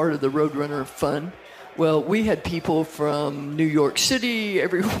be a part of the Roadrunner Fund. Well, we had people from New York City,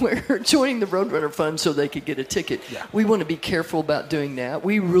 everywhere, joining the Roadrunner Fund so they could get a ticket. Yeah. We want to be careful about doing that.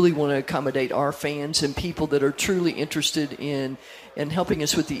 We really want to accommodate our fans and people that are truly interested in helping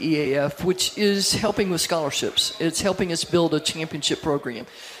us with the EAF, which is helping with scholarships. It's helping us build a championship program.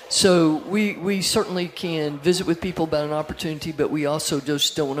 So we certainly can visit with people about an opportunity, but we also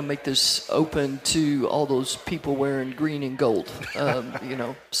just don't want to make this open to all those people wearing green and gold,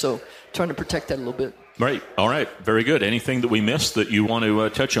 so trying to protect that a little bit. Right. All right. Very good. Anything that we missed that you want to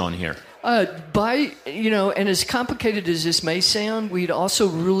touch on here? And as complicated as this may sound, we'd also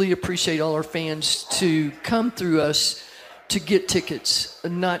really appreciate all our fans to come through us to get tickets,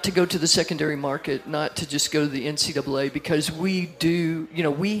 not to go to the secondary market, not to just go to the NCAA, because we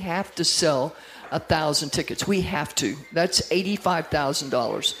have to sell 1,000 tickets. We have to. That's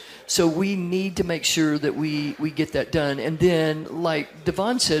 $85,000. So we need to make sure that we get that done. And then, like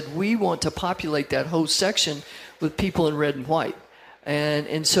Devon said, we want to populate that whole section with people in red and white.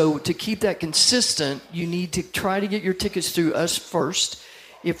 And so to keep that consistent, you need to try to get your tickets through us first.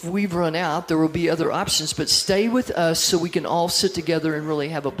 If we've run out, there will be other options, but stay with us so we can all sit together and really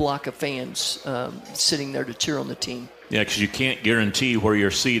have a block of fans sitting there to cheer on the team. Yeah, because you can't guarantee where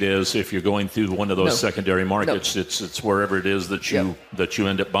your seat is if you're going through one of those secondary markets. No. It's wherever it is that you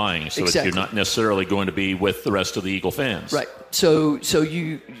end up buying. So exactly. You're not necessarily going to be with the rest of the Eagle fans. Right. So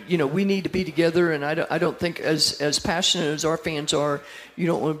we need to be together, and I don't think as passionate as our fans are, you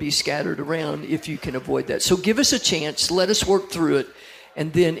don't want to be scattered around if you can avoid that. So give us a chance. Let us work through it.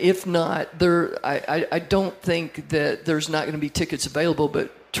 And then if not, I don't think that there's not going to be tickets available,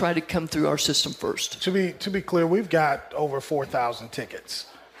 but try to come through our system first. To be clear, we've got over 4,000 tickets.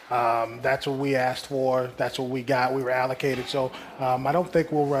 That's what we asked for. That's what we got. We were allocated. So I don't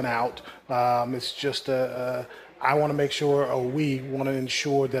think we'll run out. It's just I want to make sure, or we want to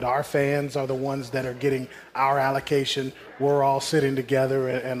ensure that our fans are the ones that are getting our allocation. We're all sitting together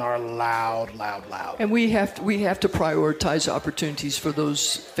and are loud. And we have to prioritize opportunities for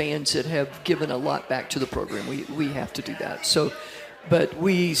those fans that have given a lot back to the program. We have to do that. So, but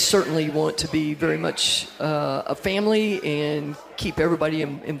we certainly want to be very much a family and keep everybody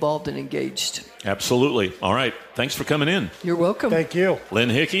involved and engaged. Absolutely. All right. Thanks for coming in. You're welcome. Thank you. Lynn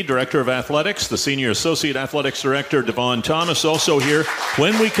Hickey, Director of Athletics, the Senior Associate Athletics Director, Devon Thomas, also here.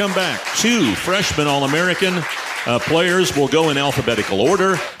 When we come back, 2 freshman All-American players will go in alphabetical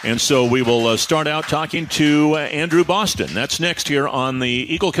order, and so we will start out talking to Andrew Boston. That's next here on the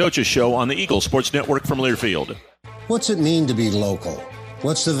Eagle Coaches Show on the Eagle Sports Network from Learfield. What's it mean to be local?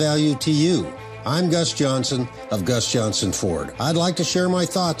 What's the value to you? I'm Gus Johnson of Gus Johnson Ford. I'd like to share my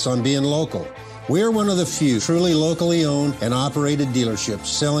thoughts on being local. We're one of the few truly locally owned and operated dealerships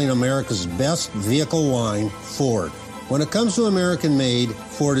selling America's best vehicle line, Ford. When it comes to American-made,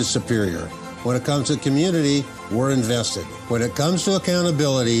 Ford is superior. When it comes to community, we're invested. When it comes to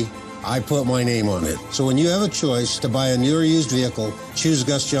accountability, I put my name on it. So when you have a choice to buy a new or used vehicle, choose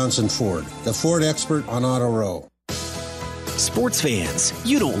Gus Johnson Ford, the Ford expert on Auto Row. Sports fans,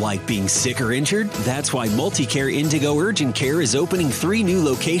 you don't like being sick or injured? That's why MultiCare Indigo Urgent Care is opening 3 new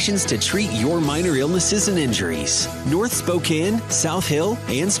locations to treat your minor illnesses and injuries. North Spokane, South Hill,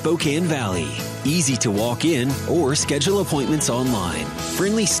 and Spokane Valley. Easy to walk in or schedule appointments online.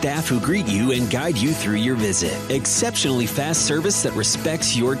 Friendly staff who greet you and guide you through your visit. Exceptionally fast service that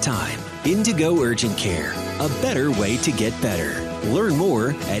respects your time. Indigo Urgent Care, a better way to get better. Learn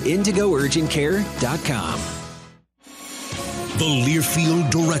more at indigourgentcare.com. The Learfield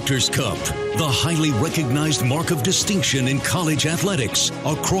Directors Cup, the highly recognized mark of distinction in college athletics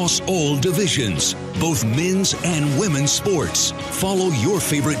across all divisions, both men's and women's sports. Follow your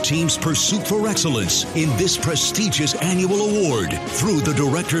favorite team's pursuit for excellence in this prestigious annual award through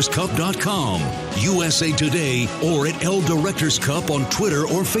thedirectorscup.com, USA Today, or at L Directors Cup on Twitter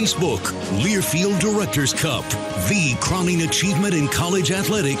or Facebook. Learfield Directors Cup, the crowning achievement in college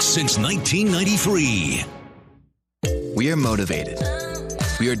athletics since 1993. We are motivated.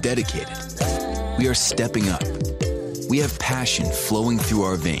 We are dedicated. We are stepping up. We have passion flowing through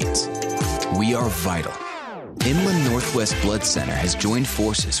our veins. We are vital. Inland Northwest Blood Center has joined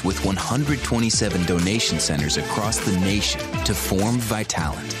forces with 127 donation centers across the nation to form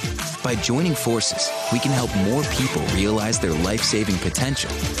Vitalent. By joining forces, we can help more people realize their life-saving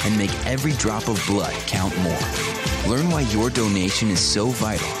potential and make every drop of blood count more. Learn why your donation is so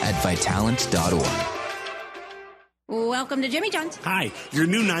vital at Vitalent.org. Welcome to Jimmy John's. Hi, your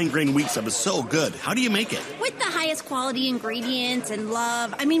new 9-grain wheat sub is so good. How do you make it? With the highest quality ingredients and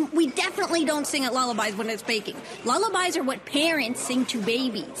love. I mean, we definitely don't sing at lullabies when it's baking. Lullabies are what parents sing to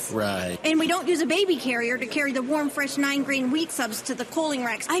babies. Right. And we don't use a baby carrier to carry the warm, fresh 9-grain wheat subs to the cooling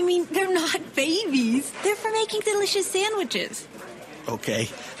racks. I mean, they're not babies. They're for making delicious sandwiches. Okay,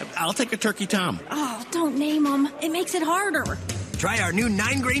 I'll take a turkey tom. Oh, don't name them. It makes it harder. Try our new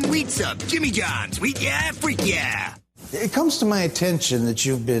 9-grain wheat sub, Jimmy John's. Wheat yeah, freak yeah. It comes to my attention that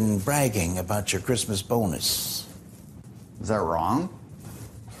you've been bragging about your Christmas bonus. Is that wrong?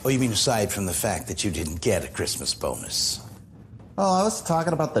 Oh, you mean aside from the fact that you didn't get a Christmas bonus? Oh, I was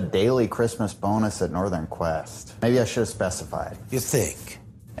talking about the daily Christmas bonus at Northern Quest. Maybe I should have specified. You think?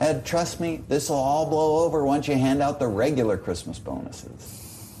 Ed, trust me, this will all blow over once you hand out the regular Christmas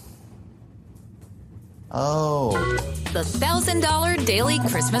bonuses. Oh. The $1,000 daily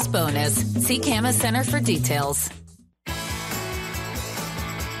Christmas bonus. See Camas Center for details.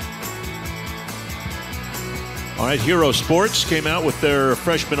 All right, Hero Sports came out with their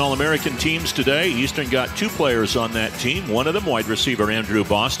freshman All-American teams today. Eastern got 2 players on that team. One of them, wide receiver Andrew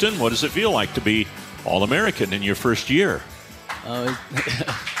Boston. What does it feel like to be All-American in your first year? It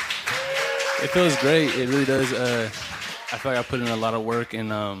feels great. It really does. I feel like I put in a lot of work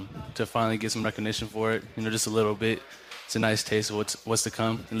and to finally get some recognition for it, just a little bit. It's a nice taste of what's to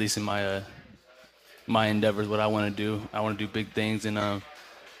come, at least in my my endeavors, what I want to do. I want to do big things and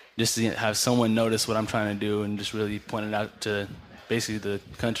just to have someone notice what I'm trying to do and just really point it out to basically the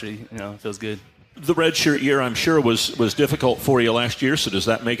country, it feels good. The redshirt year, I'm sure, was difficult for you last year, so does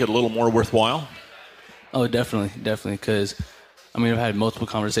that make it a little more worthwhile? Oh, definitely, because, I've had multiple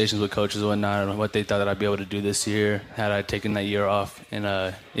conversations with coaches and whatnot on what they thought that I'd be able to do this year had I taken that year off, and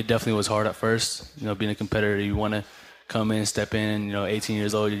it definitely was hard at first. Being a competitor, you want to come in, step in, 18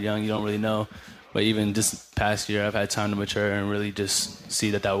 years old, you're young, you don't really know. But even this past year, I've had time to mature and really just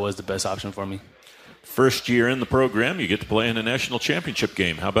see that was the best option for me. First year in the program, you get to play in a national championship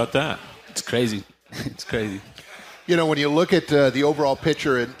game. How about that? It's crazy. It's crazy. When you look at the overall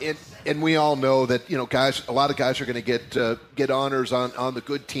picture, and we all know that, guys, a lot of guys are going to get honors on the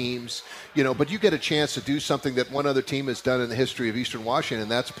good teams, but you get a chance to do something that one other team has done in the history of Eastern Washington,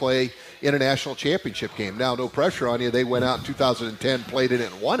 and that's play in a national championship game. Now, no pressure on you. They went out in 2010, played it,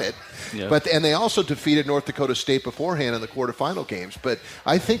 and won it. Yeah. And they also defeated North Dakota State beforehand in the quarterfinal games. But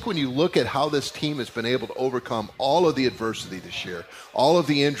I think when you look at how this team has been able to overcome all of the adversity this year, all of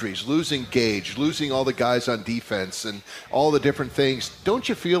the injuries, losing Gage, losing all the guys on defense, and all the different things, don't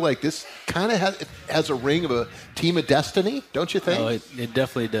you feel like this kind of has a ring of a team of destiny? Don't you think? Oh, it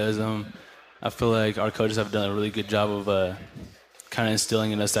definitely does. I feel like our coaches have done a really good job of kind of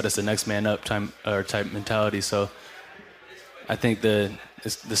instilling in us that it's the next man up type mentality. So I think the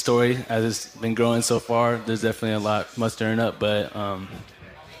story, as it's been growing so far, there's definitely a lot mustering up, but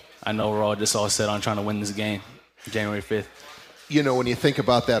I know we're all just all set on trying to win this game, January 5th. when you think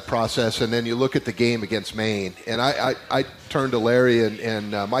about that process and then you look at the game against Maine, and I turned to Larry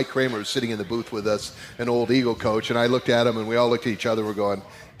and Mike Kramer was sitting in the booth with us, an old Eagle coach, and I looked at him and we all looked at each other. We're going,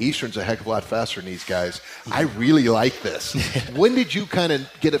 Eastern's a heck of a lot faster than these guys. I really like this. When did you kind of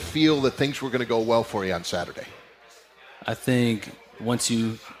get a feel that things were going to go well for you on Saturday? I think once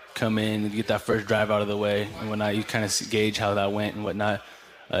you come in and get that first drive out of the way and whatnot, you kind of gauge how that went and whatnot.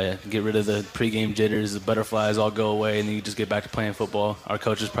 Get rid of the pregame jitters, the butterflies all go away, and then you just get back to playing football. Our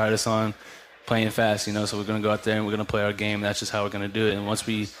coaches pride us on playing fast, so we're going to go out there and we're going to play our game. That's just how we're going to do it. And once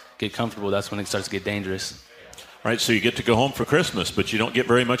we get comfortable, that's when it starts to get dangerous. All right, so you get to go home for Christmas, but you don't get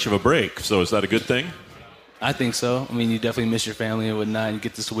very much of a break. So is that a good thing? I think so. I mean, you definitely miss your family and whatnot. And you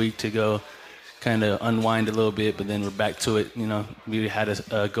get this week to go kind of unwind a little bit, but then we're back to it. We had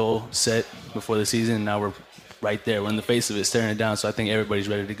a goal set before the season, and now we're right there. We're in the face of it, staring it down. So I think everybody's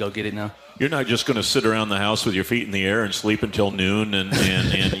ready to go get it now. You're not just going to sit around the house with your feet in the air and sleep until noon and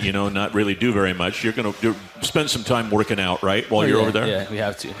not really do very much. You're going to spend some time working out, right, while you're over there? Yeah, we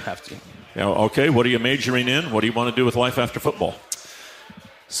have to. Now, okay, what are you majoring in? What do you want to do with life after football?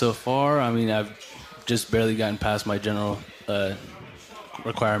 So far, I mean, I've just barely gotten past my general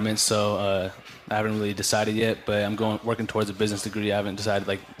requirements, so I haven't really decided yet, but I'm working towards a business degree. I haven't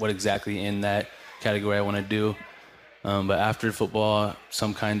decided what exactly in that category I want to do. But after football,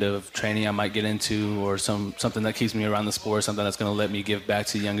 some kind of training I might get into, or something that keeps me around the sport, something that's going to let me give back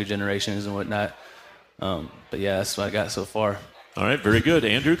to younger generations and whatnot. But yeah, that's what I got so far. All right, very good.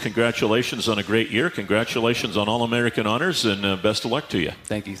 Andrew, congratulations on a great year. Congratulations on All-American honors, and best of luck to you.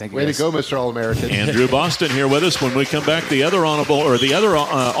 Thank you. Way to go, Mr. All-American. Andrew Boston here with us. When we come back, the other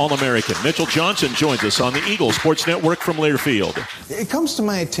All-American, Mitchell Johnson, joins us on the Eagle Sports Network from Learfield. It comes to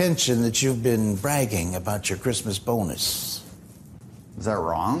my attention that you've been bragging about your Christmas bonus. Is that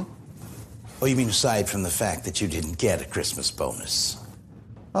wrong? Oh, you mean aside from the fact that you didn't get a Christmas bonus?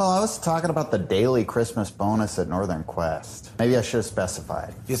 Oh, I was talking about the daily Christmas bonus at Northern Quest. Maybe I should have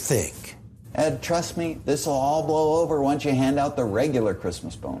specified. You think? Ed, trust me, this will all blow over once you hand out the regular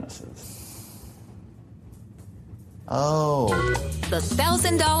Christmas bonuses. Oh. The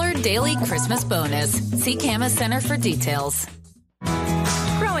 $1,000 daily Christmas bonus. See Camas Center for details.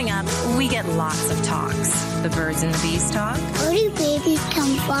 Growing up, we get lots of talks. The birds and the bees talk. Where do babies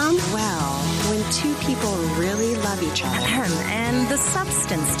come from? Well, when two people really love each other. And the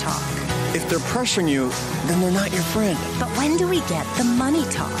substance talk. If they're pressuring you, then they're not your friend. But when do we get the money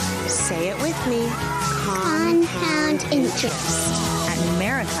talk? Say it with me. Compound interest. At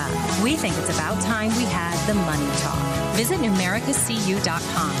Numerica, we think it's about time we had the money talk. Visit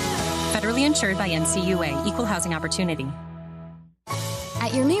numericacu.com. Federally insured by NCUA. Equal housing opportunity.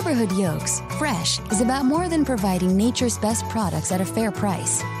 At your neighborhood Yolks, fresh is about more than providing nature's best products at a fair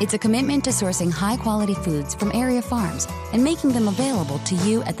price. It's a commitment to sourcing high-quality foods from area farms and making them available to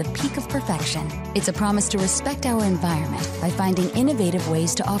you at the peak of perfection. It's a promise to respect our environment by finding innovative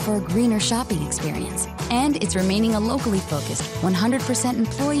ways to offer a greener shopping experience. And it's remaining a locally focused, 100%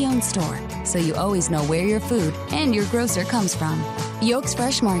 employee-owned store, so you always know where your food and your grocer comes from. Yolks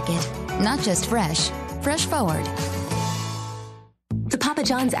Fresh Market. Not just fresh, fresh forward. The Papa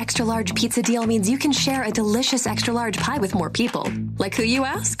John's Extra Large Pizza deal means you can share a delicious extra large pie with more people. Like who, you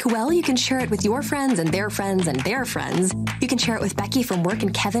ask? Well, you can share it with your friends and their friends and their friends. You can share it with Becky from work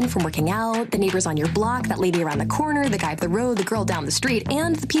and Kevin from working out, the neighbors on your block, that lady around the corner, the guy up the road, the girl down the street,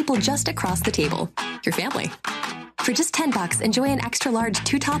 and the people just across the table. Your family. For just $10, enjoy an extra large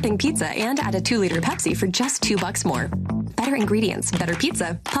 2-topping pizza and add a 2-liter Pepsi for just $2 more. Better ingredients, better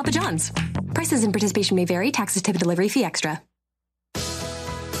pizza. Papa John's. Prices and participation may vary. Taxes, tip, and delivery fee extra.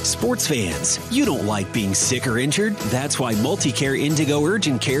 Sports fans, you don't like being sick or injured? That's why Multicare Indigo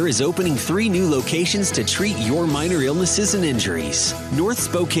Urgent Care is opening 3 new locations to treat your minor illnesses and injuries. North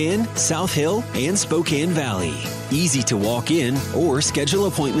Spokane, South Hill, and Spokane Valley. Easy to walk in or schedule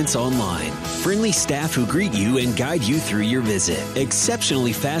appointments online. Friendly staff who greet you and guide you through your visit.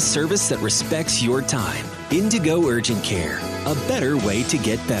 Exceptionally fast service that respects your time. Indigo Urgent Care, a better way to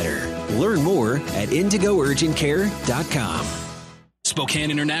get better. Learn more at indigourgentcare.com. Spokane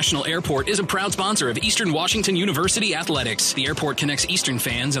International Airport is a proud sponsor of Eastern Washington University Athletics. The airport connects Eastern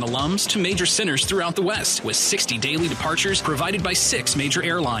fans and alums to major centers throughout the West, with 60 daily departures provided by 6 major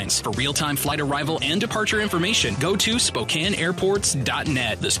airlines. For real-time flight arrival and departure information, go to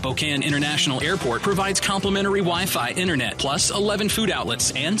SpokaneAirports.net. The Spokane International Airport provides complimentary Wi-Fi internet, plus 11 food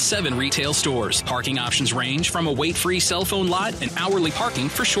outlets and 7 retail stores. Parking options range from a wait-free cell phone lot and hourly parking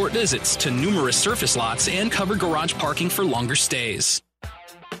for short visits to numerous surface lots and covered garage parking for longer stays.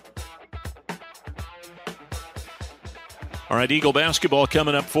 All right, Eagle basketball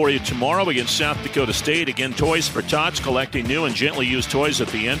coming up for you tomorrow against South Dakota State. Again, Toys for Tots, collecting new and gently used toys at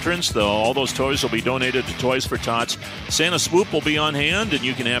the entrance. All those toys will be donated to Toys for Tots. Santa Swoop will be on hand, and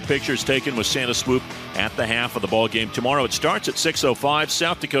you can have pictures taken with Santa Swoop at the half of the ball game tomorrow. It starts at 6:05.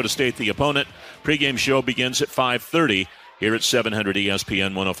 South Dakota State, the opponent. Pregame show begins at 5:30 here at 700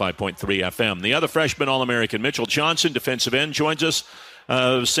 ESPN 105.3 FM. The other freshman All-American, Mitchell Johnson, defensive end, joins us.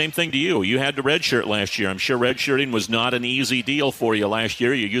 Same thing to you. You had to redshirt last year. I'm sure redshirting was not an easy deal for you last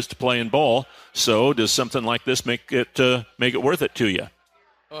year. You're used to playing ball. So does something like this make it worth it to you?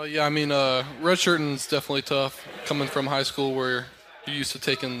 Yeah, I mean, redshirting is definitely tough. Coming from high school where you're used to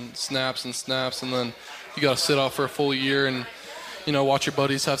taking snaps, and then you got to sit out for a full year and, watch your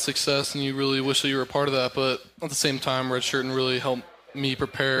buddies have success, and you really wish that you were a part of that. But at the same time, redshirting really helped me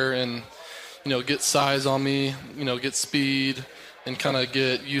prepare and, get size on me, get speed, and kind of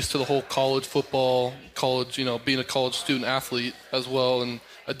get used to the whole college football, being a college student athlete as well, and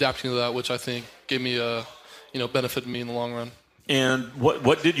adapting to that, which I think gave me benefited me in the long run. And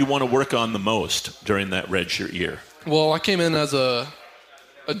what did you want to work on the most during that redshirt year? Well, I came in as a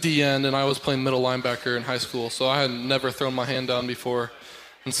D end, and I was playing middle linebacker in high school, so I had never thrown my hand down before.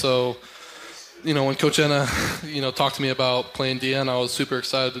 And so, when Coach Enna, talked to me about playing D end, I was super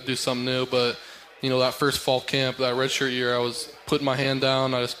excited to do something new, but that first fall camp, that redshirt year, I was putting my hand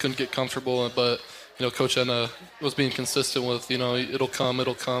down. I just couldn't get comfortable. But, Coach Enna was being consistent with, it'll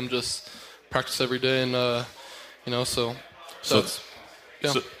come, just practice every day. And, yeah.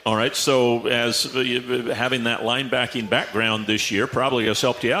 All right. So as having that linebacking background this year probably has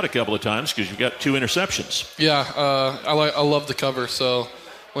helped you out a couple of times because you've got 2 interceptions. Yeah. I love the cover. So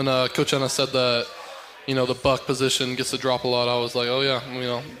when Coach Enna said that, the buck position gets to drop a lot, I was like, oh, yeah,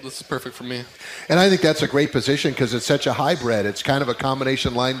 this is perfect for me. And I think that's a great position because it's such a hybrid. It's kind of a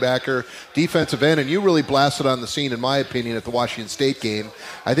combination linebacker, defensive end, and you really blasted on the scene, in my opinion, at the Washington State game.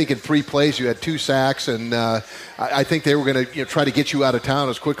 I think in 3 plays you had 2 sacks, and I think they were going to try to get you out of town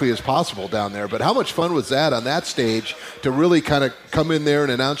as quickly as possible down there. But how much fun was that on that stage to really kind of come in there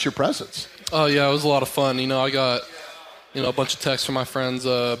and announce your presence? Oh, yeah, it was a lot of fun. I got a bunch of texts from my friends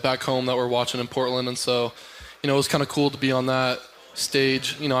back home that were watching in Portland. And so, it was kind of cool to be on that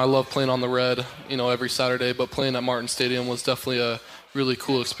stage. I love playing on the red, every Saturday, but playing at Martin Stadium was definitely a really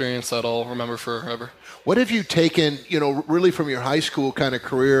cool experience that I'll remember forever. What have you taken, really from your high school kind of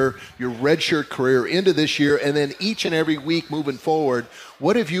career, your redshirt career into this year, and then each and every week moving forward,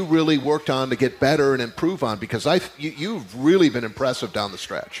 what have you really worked on to get better and improve on? Because you've really been impressive down the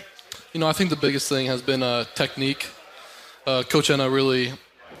stretch. I think the biggest thing has been technique. Coach Enna really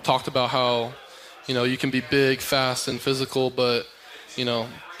talked about how, you can be big, fast, and physical, but,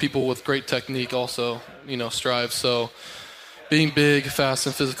 people with great technique also, strive. So being big, fast,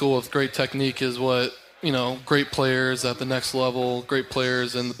 and physical with great technique is what, great players at the next level, great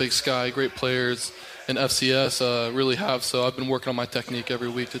players in the Big Sky, great players in FCS really have. So I've been working on my technique every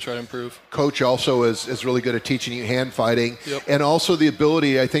week to try to improve. Coach also is really good at teaching you hand fighting. Yep. And also the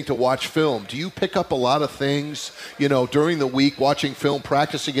ability, I think, to watch film. Do you pick up a lot of things, during the week, watching film,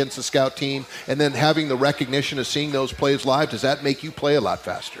 practice against the scout team, and then having the recognition of seeing those plays live? Does that make you play a lot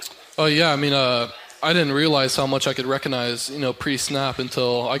faster? Oh, yeah. I mean, I didn't realize how much I could recognize, pre-snap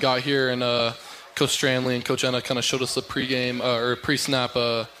until I got here, and Coach Stranley and Coach Enna kind of showed us the pre-game or pre-snap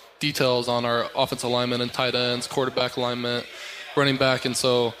details on our offensive alignment and tight ends, quarterback alignment, running back. And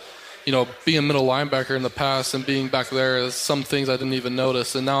so, being a middle linebacker in the past and being back there is some things I didn't even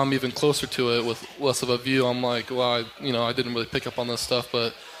notice. And now I'm even closer to it with less of a view. I'm like, well, I didn't really pick up on this stuff,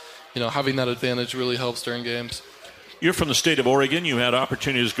 but, having that advantage really helps during games. You're from the state of Oregon. You had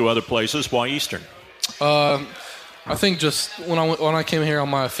opportunities to go other places. Why Eastern? I think just when I came here on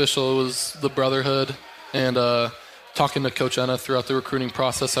my official, it was the brotherhood and talking to Coach Enna throughout the recruiting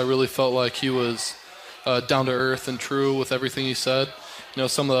process. I really felt like he was down to earth and true with everything he said.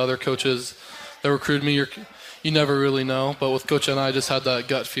 Some of the other coaches that recruited me, you never really know. But with Coach Enna, I just had that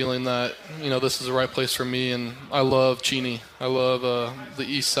gut feeling that, this is the right place for me. And I love Cheney. I love the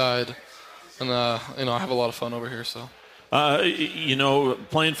east side. And, I have a lot of fun over here. So.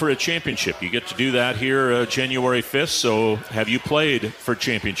 Playing for a championship. You get to do that here January 5th. So have you played for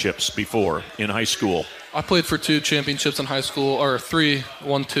championships before in high school? I played for 2 championships in high school, or 3,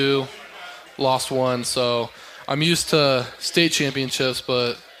 won 2, lost 1. So I'm used to state championships,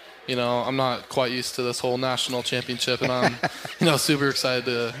 but, I'm not quite used to this whole national championship. And I'm, super excited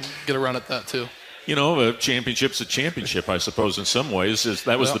to get around at that too. A championship's a championship, I suppose, in some ways.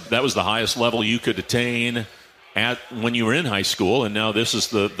 That was the highest level you could attain at when you were in high school, and now this is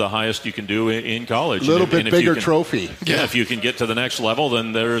the highest you can do in college. A little bit bigger trophy. Yeah, if you can get to the next level,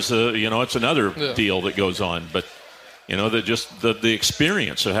 then there's it's another deal that goes on. But the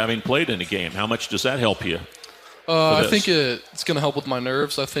experience of having played in a game. How much does that help you? I think it's going to help with my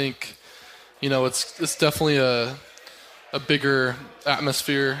nerves. I think, it's definitely a bigger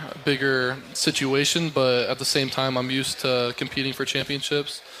atmosphere, a bigger situation, but at the same time, I'm used to competing for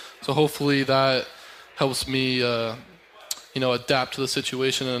championships. So hopefully that helps me, adapt to the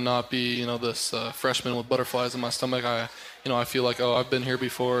situation and not be, this freshman with butterflies in my stomach. I feel like, I've been here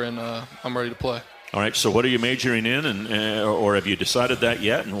before and I'm ready to play. All right, so what are you majoring in, or have you decided that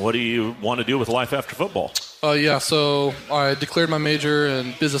yet, and what do you want to do with life after football? So I declared my major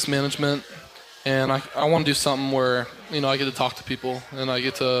in business management, and I want to do something where, I get to talk to people, and I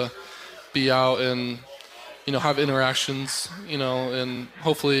get to be out and, have interactions, and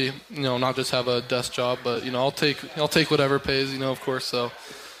hopefully, not just have a desk job, but, I'll take whatever pays, of course. So,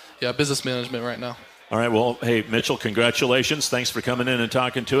 yeah, business management right now. All right. Well, hey, Mitchell, congratulations. Thanks for coming in and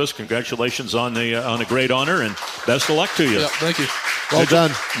talking to us. Congratulations on a great honor, and best of luck to you. Yeah, thank you. Well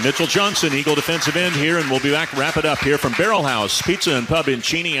done. Mitchell Johnson, Eagle defensive end here, and we'll be back, wrap it up here from Barrel House Pizza and Pub in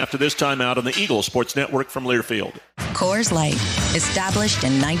Cheney after this time out on the Eagle Sports Network from Learfield. Coors Light, established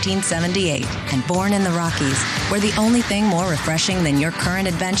in 1978 and born in the Rockies, where the only thing more refreshing than your current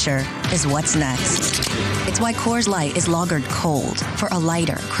adventure is what's next. It's why Coors Light is lagered cold for a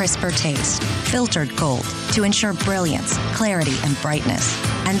lighter, crisper taste, filtered cold to ensure brilliance, clarity, and brightness,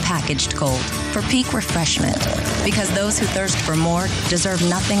 and packaged cold for peak refreshment. Because those who thirst for more deserve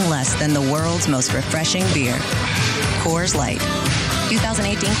nothing less than the world's most refreshing beer. Coors Light.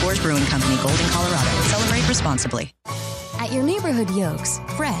 2018 Coors Brewing Company, Golden, Colorado. Celebrate responsibly. At your neighborhood Yokes,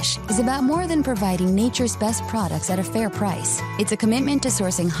 fresh is about more than providing nature's best products at a fair price. It's a commitment to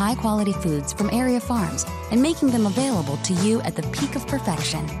sourcing high-quality foods from area farms and making them available to you at the peak of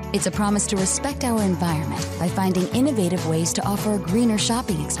perfection. It's a promise to respect our environment by finding innovative ways to offer a greener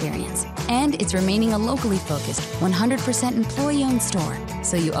shopping experience. And it's remaining a locally focused, 100% employee-owned store,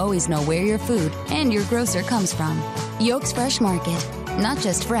 so you always know where your food and your grocer comes from. Yokes Fresh Market. Not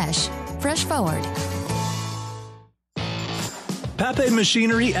just fresh, fresh forward. Pape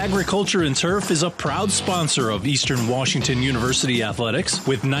Machinery, Agriculture, and Turf is a proud sponsor of Eastern Washington University Athletics.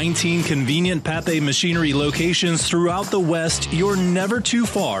 With 19 convenient Pape Machinery locations throughout the West, you're never too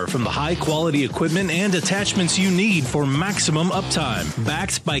far from the high-quality equipment and attachments you need for maximum uptime.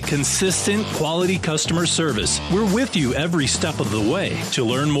 Backed by consistent, quality customer service, we're with you every step of the way. To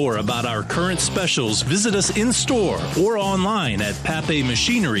learn more about our current specials, visit us in-store or online at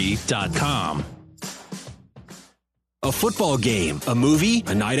papemachinery.com. A football game, a movie,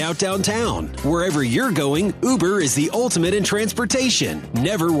 a night out downtown. Wherever you're going, Uber is the ultimate in transportation.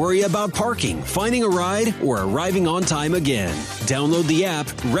 Never worry about parking, finding a ride, or arriving on time again. Download the app,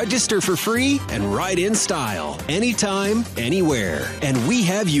 register for free, and ride in style. Anytime, anywhere. And we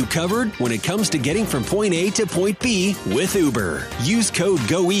have you covered when it comes to getting from point A to point B with Uber. Use code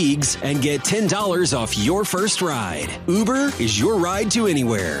GOEAGS and get $10 off your first ride. Uber is your ride to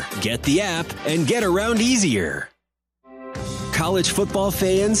anywhere. Get the app and get around easier. College football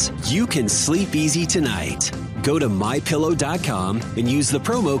fans, you can sleep easy tonight. Go to MyPillow.com and use the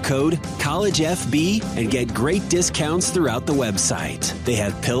promo code CollegeFB and get great discounts throughout the website. They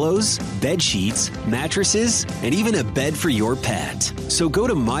have pillows, bed sheets, mattresses, and even a bed for your pet. So go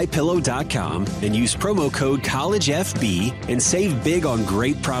to MyPillow.com and use promo code CollegeFB and save big on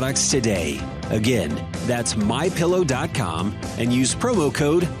great products today. Again, that's MyPillow.com and use promo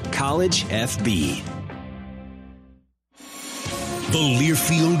code CollegeFB. The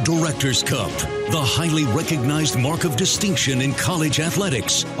Learfield Directors Cup, the highly recognized mark of distinction in college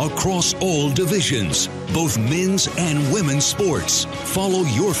athletics across all divisions, both men's and women's sports. Follow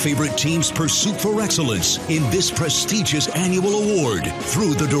your favorite team's pursuit for excellence in this prestigious annual award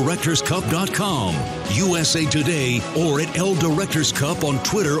through thedirectorscup.com, USA Today, or at L Directors Cup on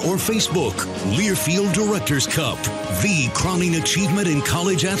Twitter or Facebook. Learfield Directors Cup, the crowning achievement in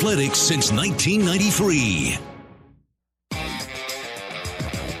college athletics since 1993.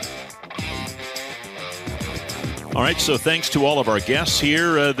 All right, so thanks to all of our guests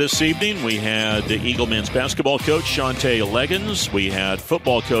here this evening. We had the Eagle men's basketball coach, Shante Leggins. We had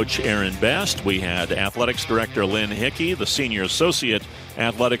football coach, Aaron Best. We had athletics director, Lynn Hickey. The senior associate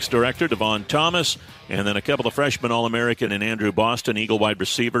athletics director, Devon Thomas. And then a couple of freshmen All-American and Andrew Boston, Eagle wide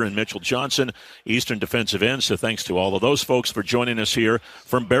receiver, and Mitchell Johnson, Eastern defensive end. So thanks to all of those folks for joining us here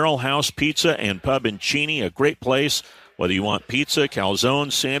from Barrel House Pizza and Pub in Cheney, a great place. Whether you want pizza,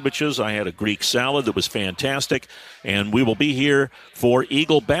 calzone, sandwiches, I had a Greek salad that was fantastic. And we will be here for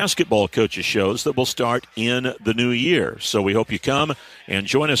Eagle basketball coaches shows that will start in the new year. So we hope you come and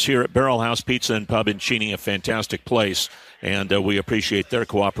join us here at Barrel House Pizza and Pub in Cheney, a fantastic place. And we appreciate their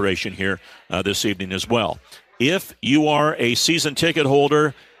cooperation here this evening as well. if you are a season ticket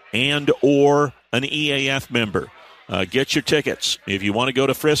holder and or an EAF member. Get your tickets. If you want to go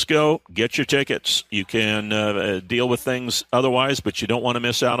to Frisco, get your tickets. You can deal with things otherwise, but you don't want to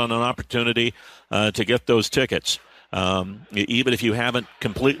miss out on an opportunity to get those tickets. Even if you haven't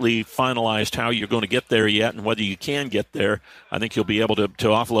completely finalized how you're going to get there yet and whether you can get there, I think you'll be able to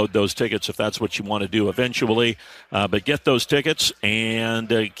offload those tickets if that's what you want to do eventually. But get those tickets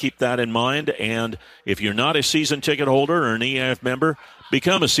and keep that in mind. And if you're not a season ticket holder or an EAF member,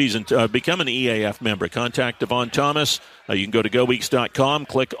 become an EAF member. Contact Devon Thomas. You can go to goweeks.com,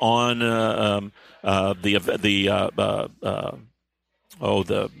 click on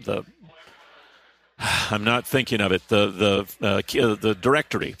I'm not thinking of it. The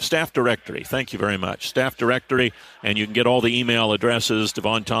directory, staff directory. Thank you very much. Staff directory, and you can get all the email addresses.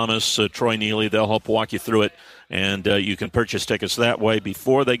 Devon Thomas, Troy Neely, they'll help walk you through it, and you can purchase tickets that way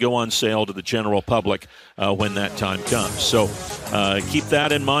before they go on sale to the general public when that time comes. So keep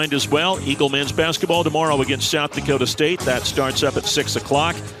that in mind as well. Eagle men's basketball tomorrow against South Dakota State. That starts up at 6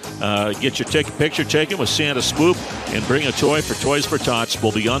 o'clock. Get your picture taken with Santa Swoop and bring a toy for Toys for Tots.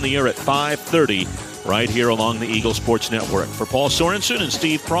 We'll be on the air at 5:30 right here along the Eagle Sports Network. For Paul Sorensen and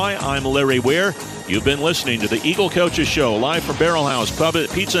Steve Pry, I'm Larry Ware. You've been listening to the Eagle Coaches Show live from Barrel House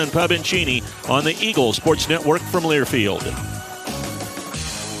Pizza and Pub in Cheney on the Eagle Sports Network from Learfield.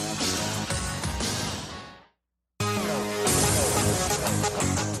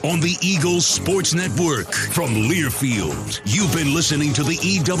 On the Eagles Sports Network from Learfield, you've been listening to the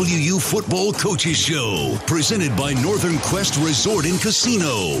EWU Football Coaches Show, presented by Northern Quest Resort and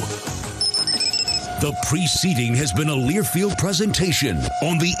Casino. The preceding has been a Learfield presentation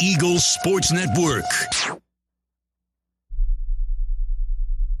on the Eagles Sports Network.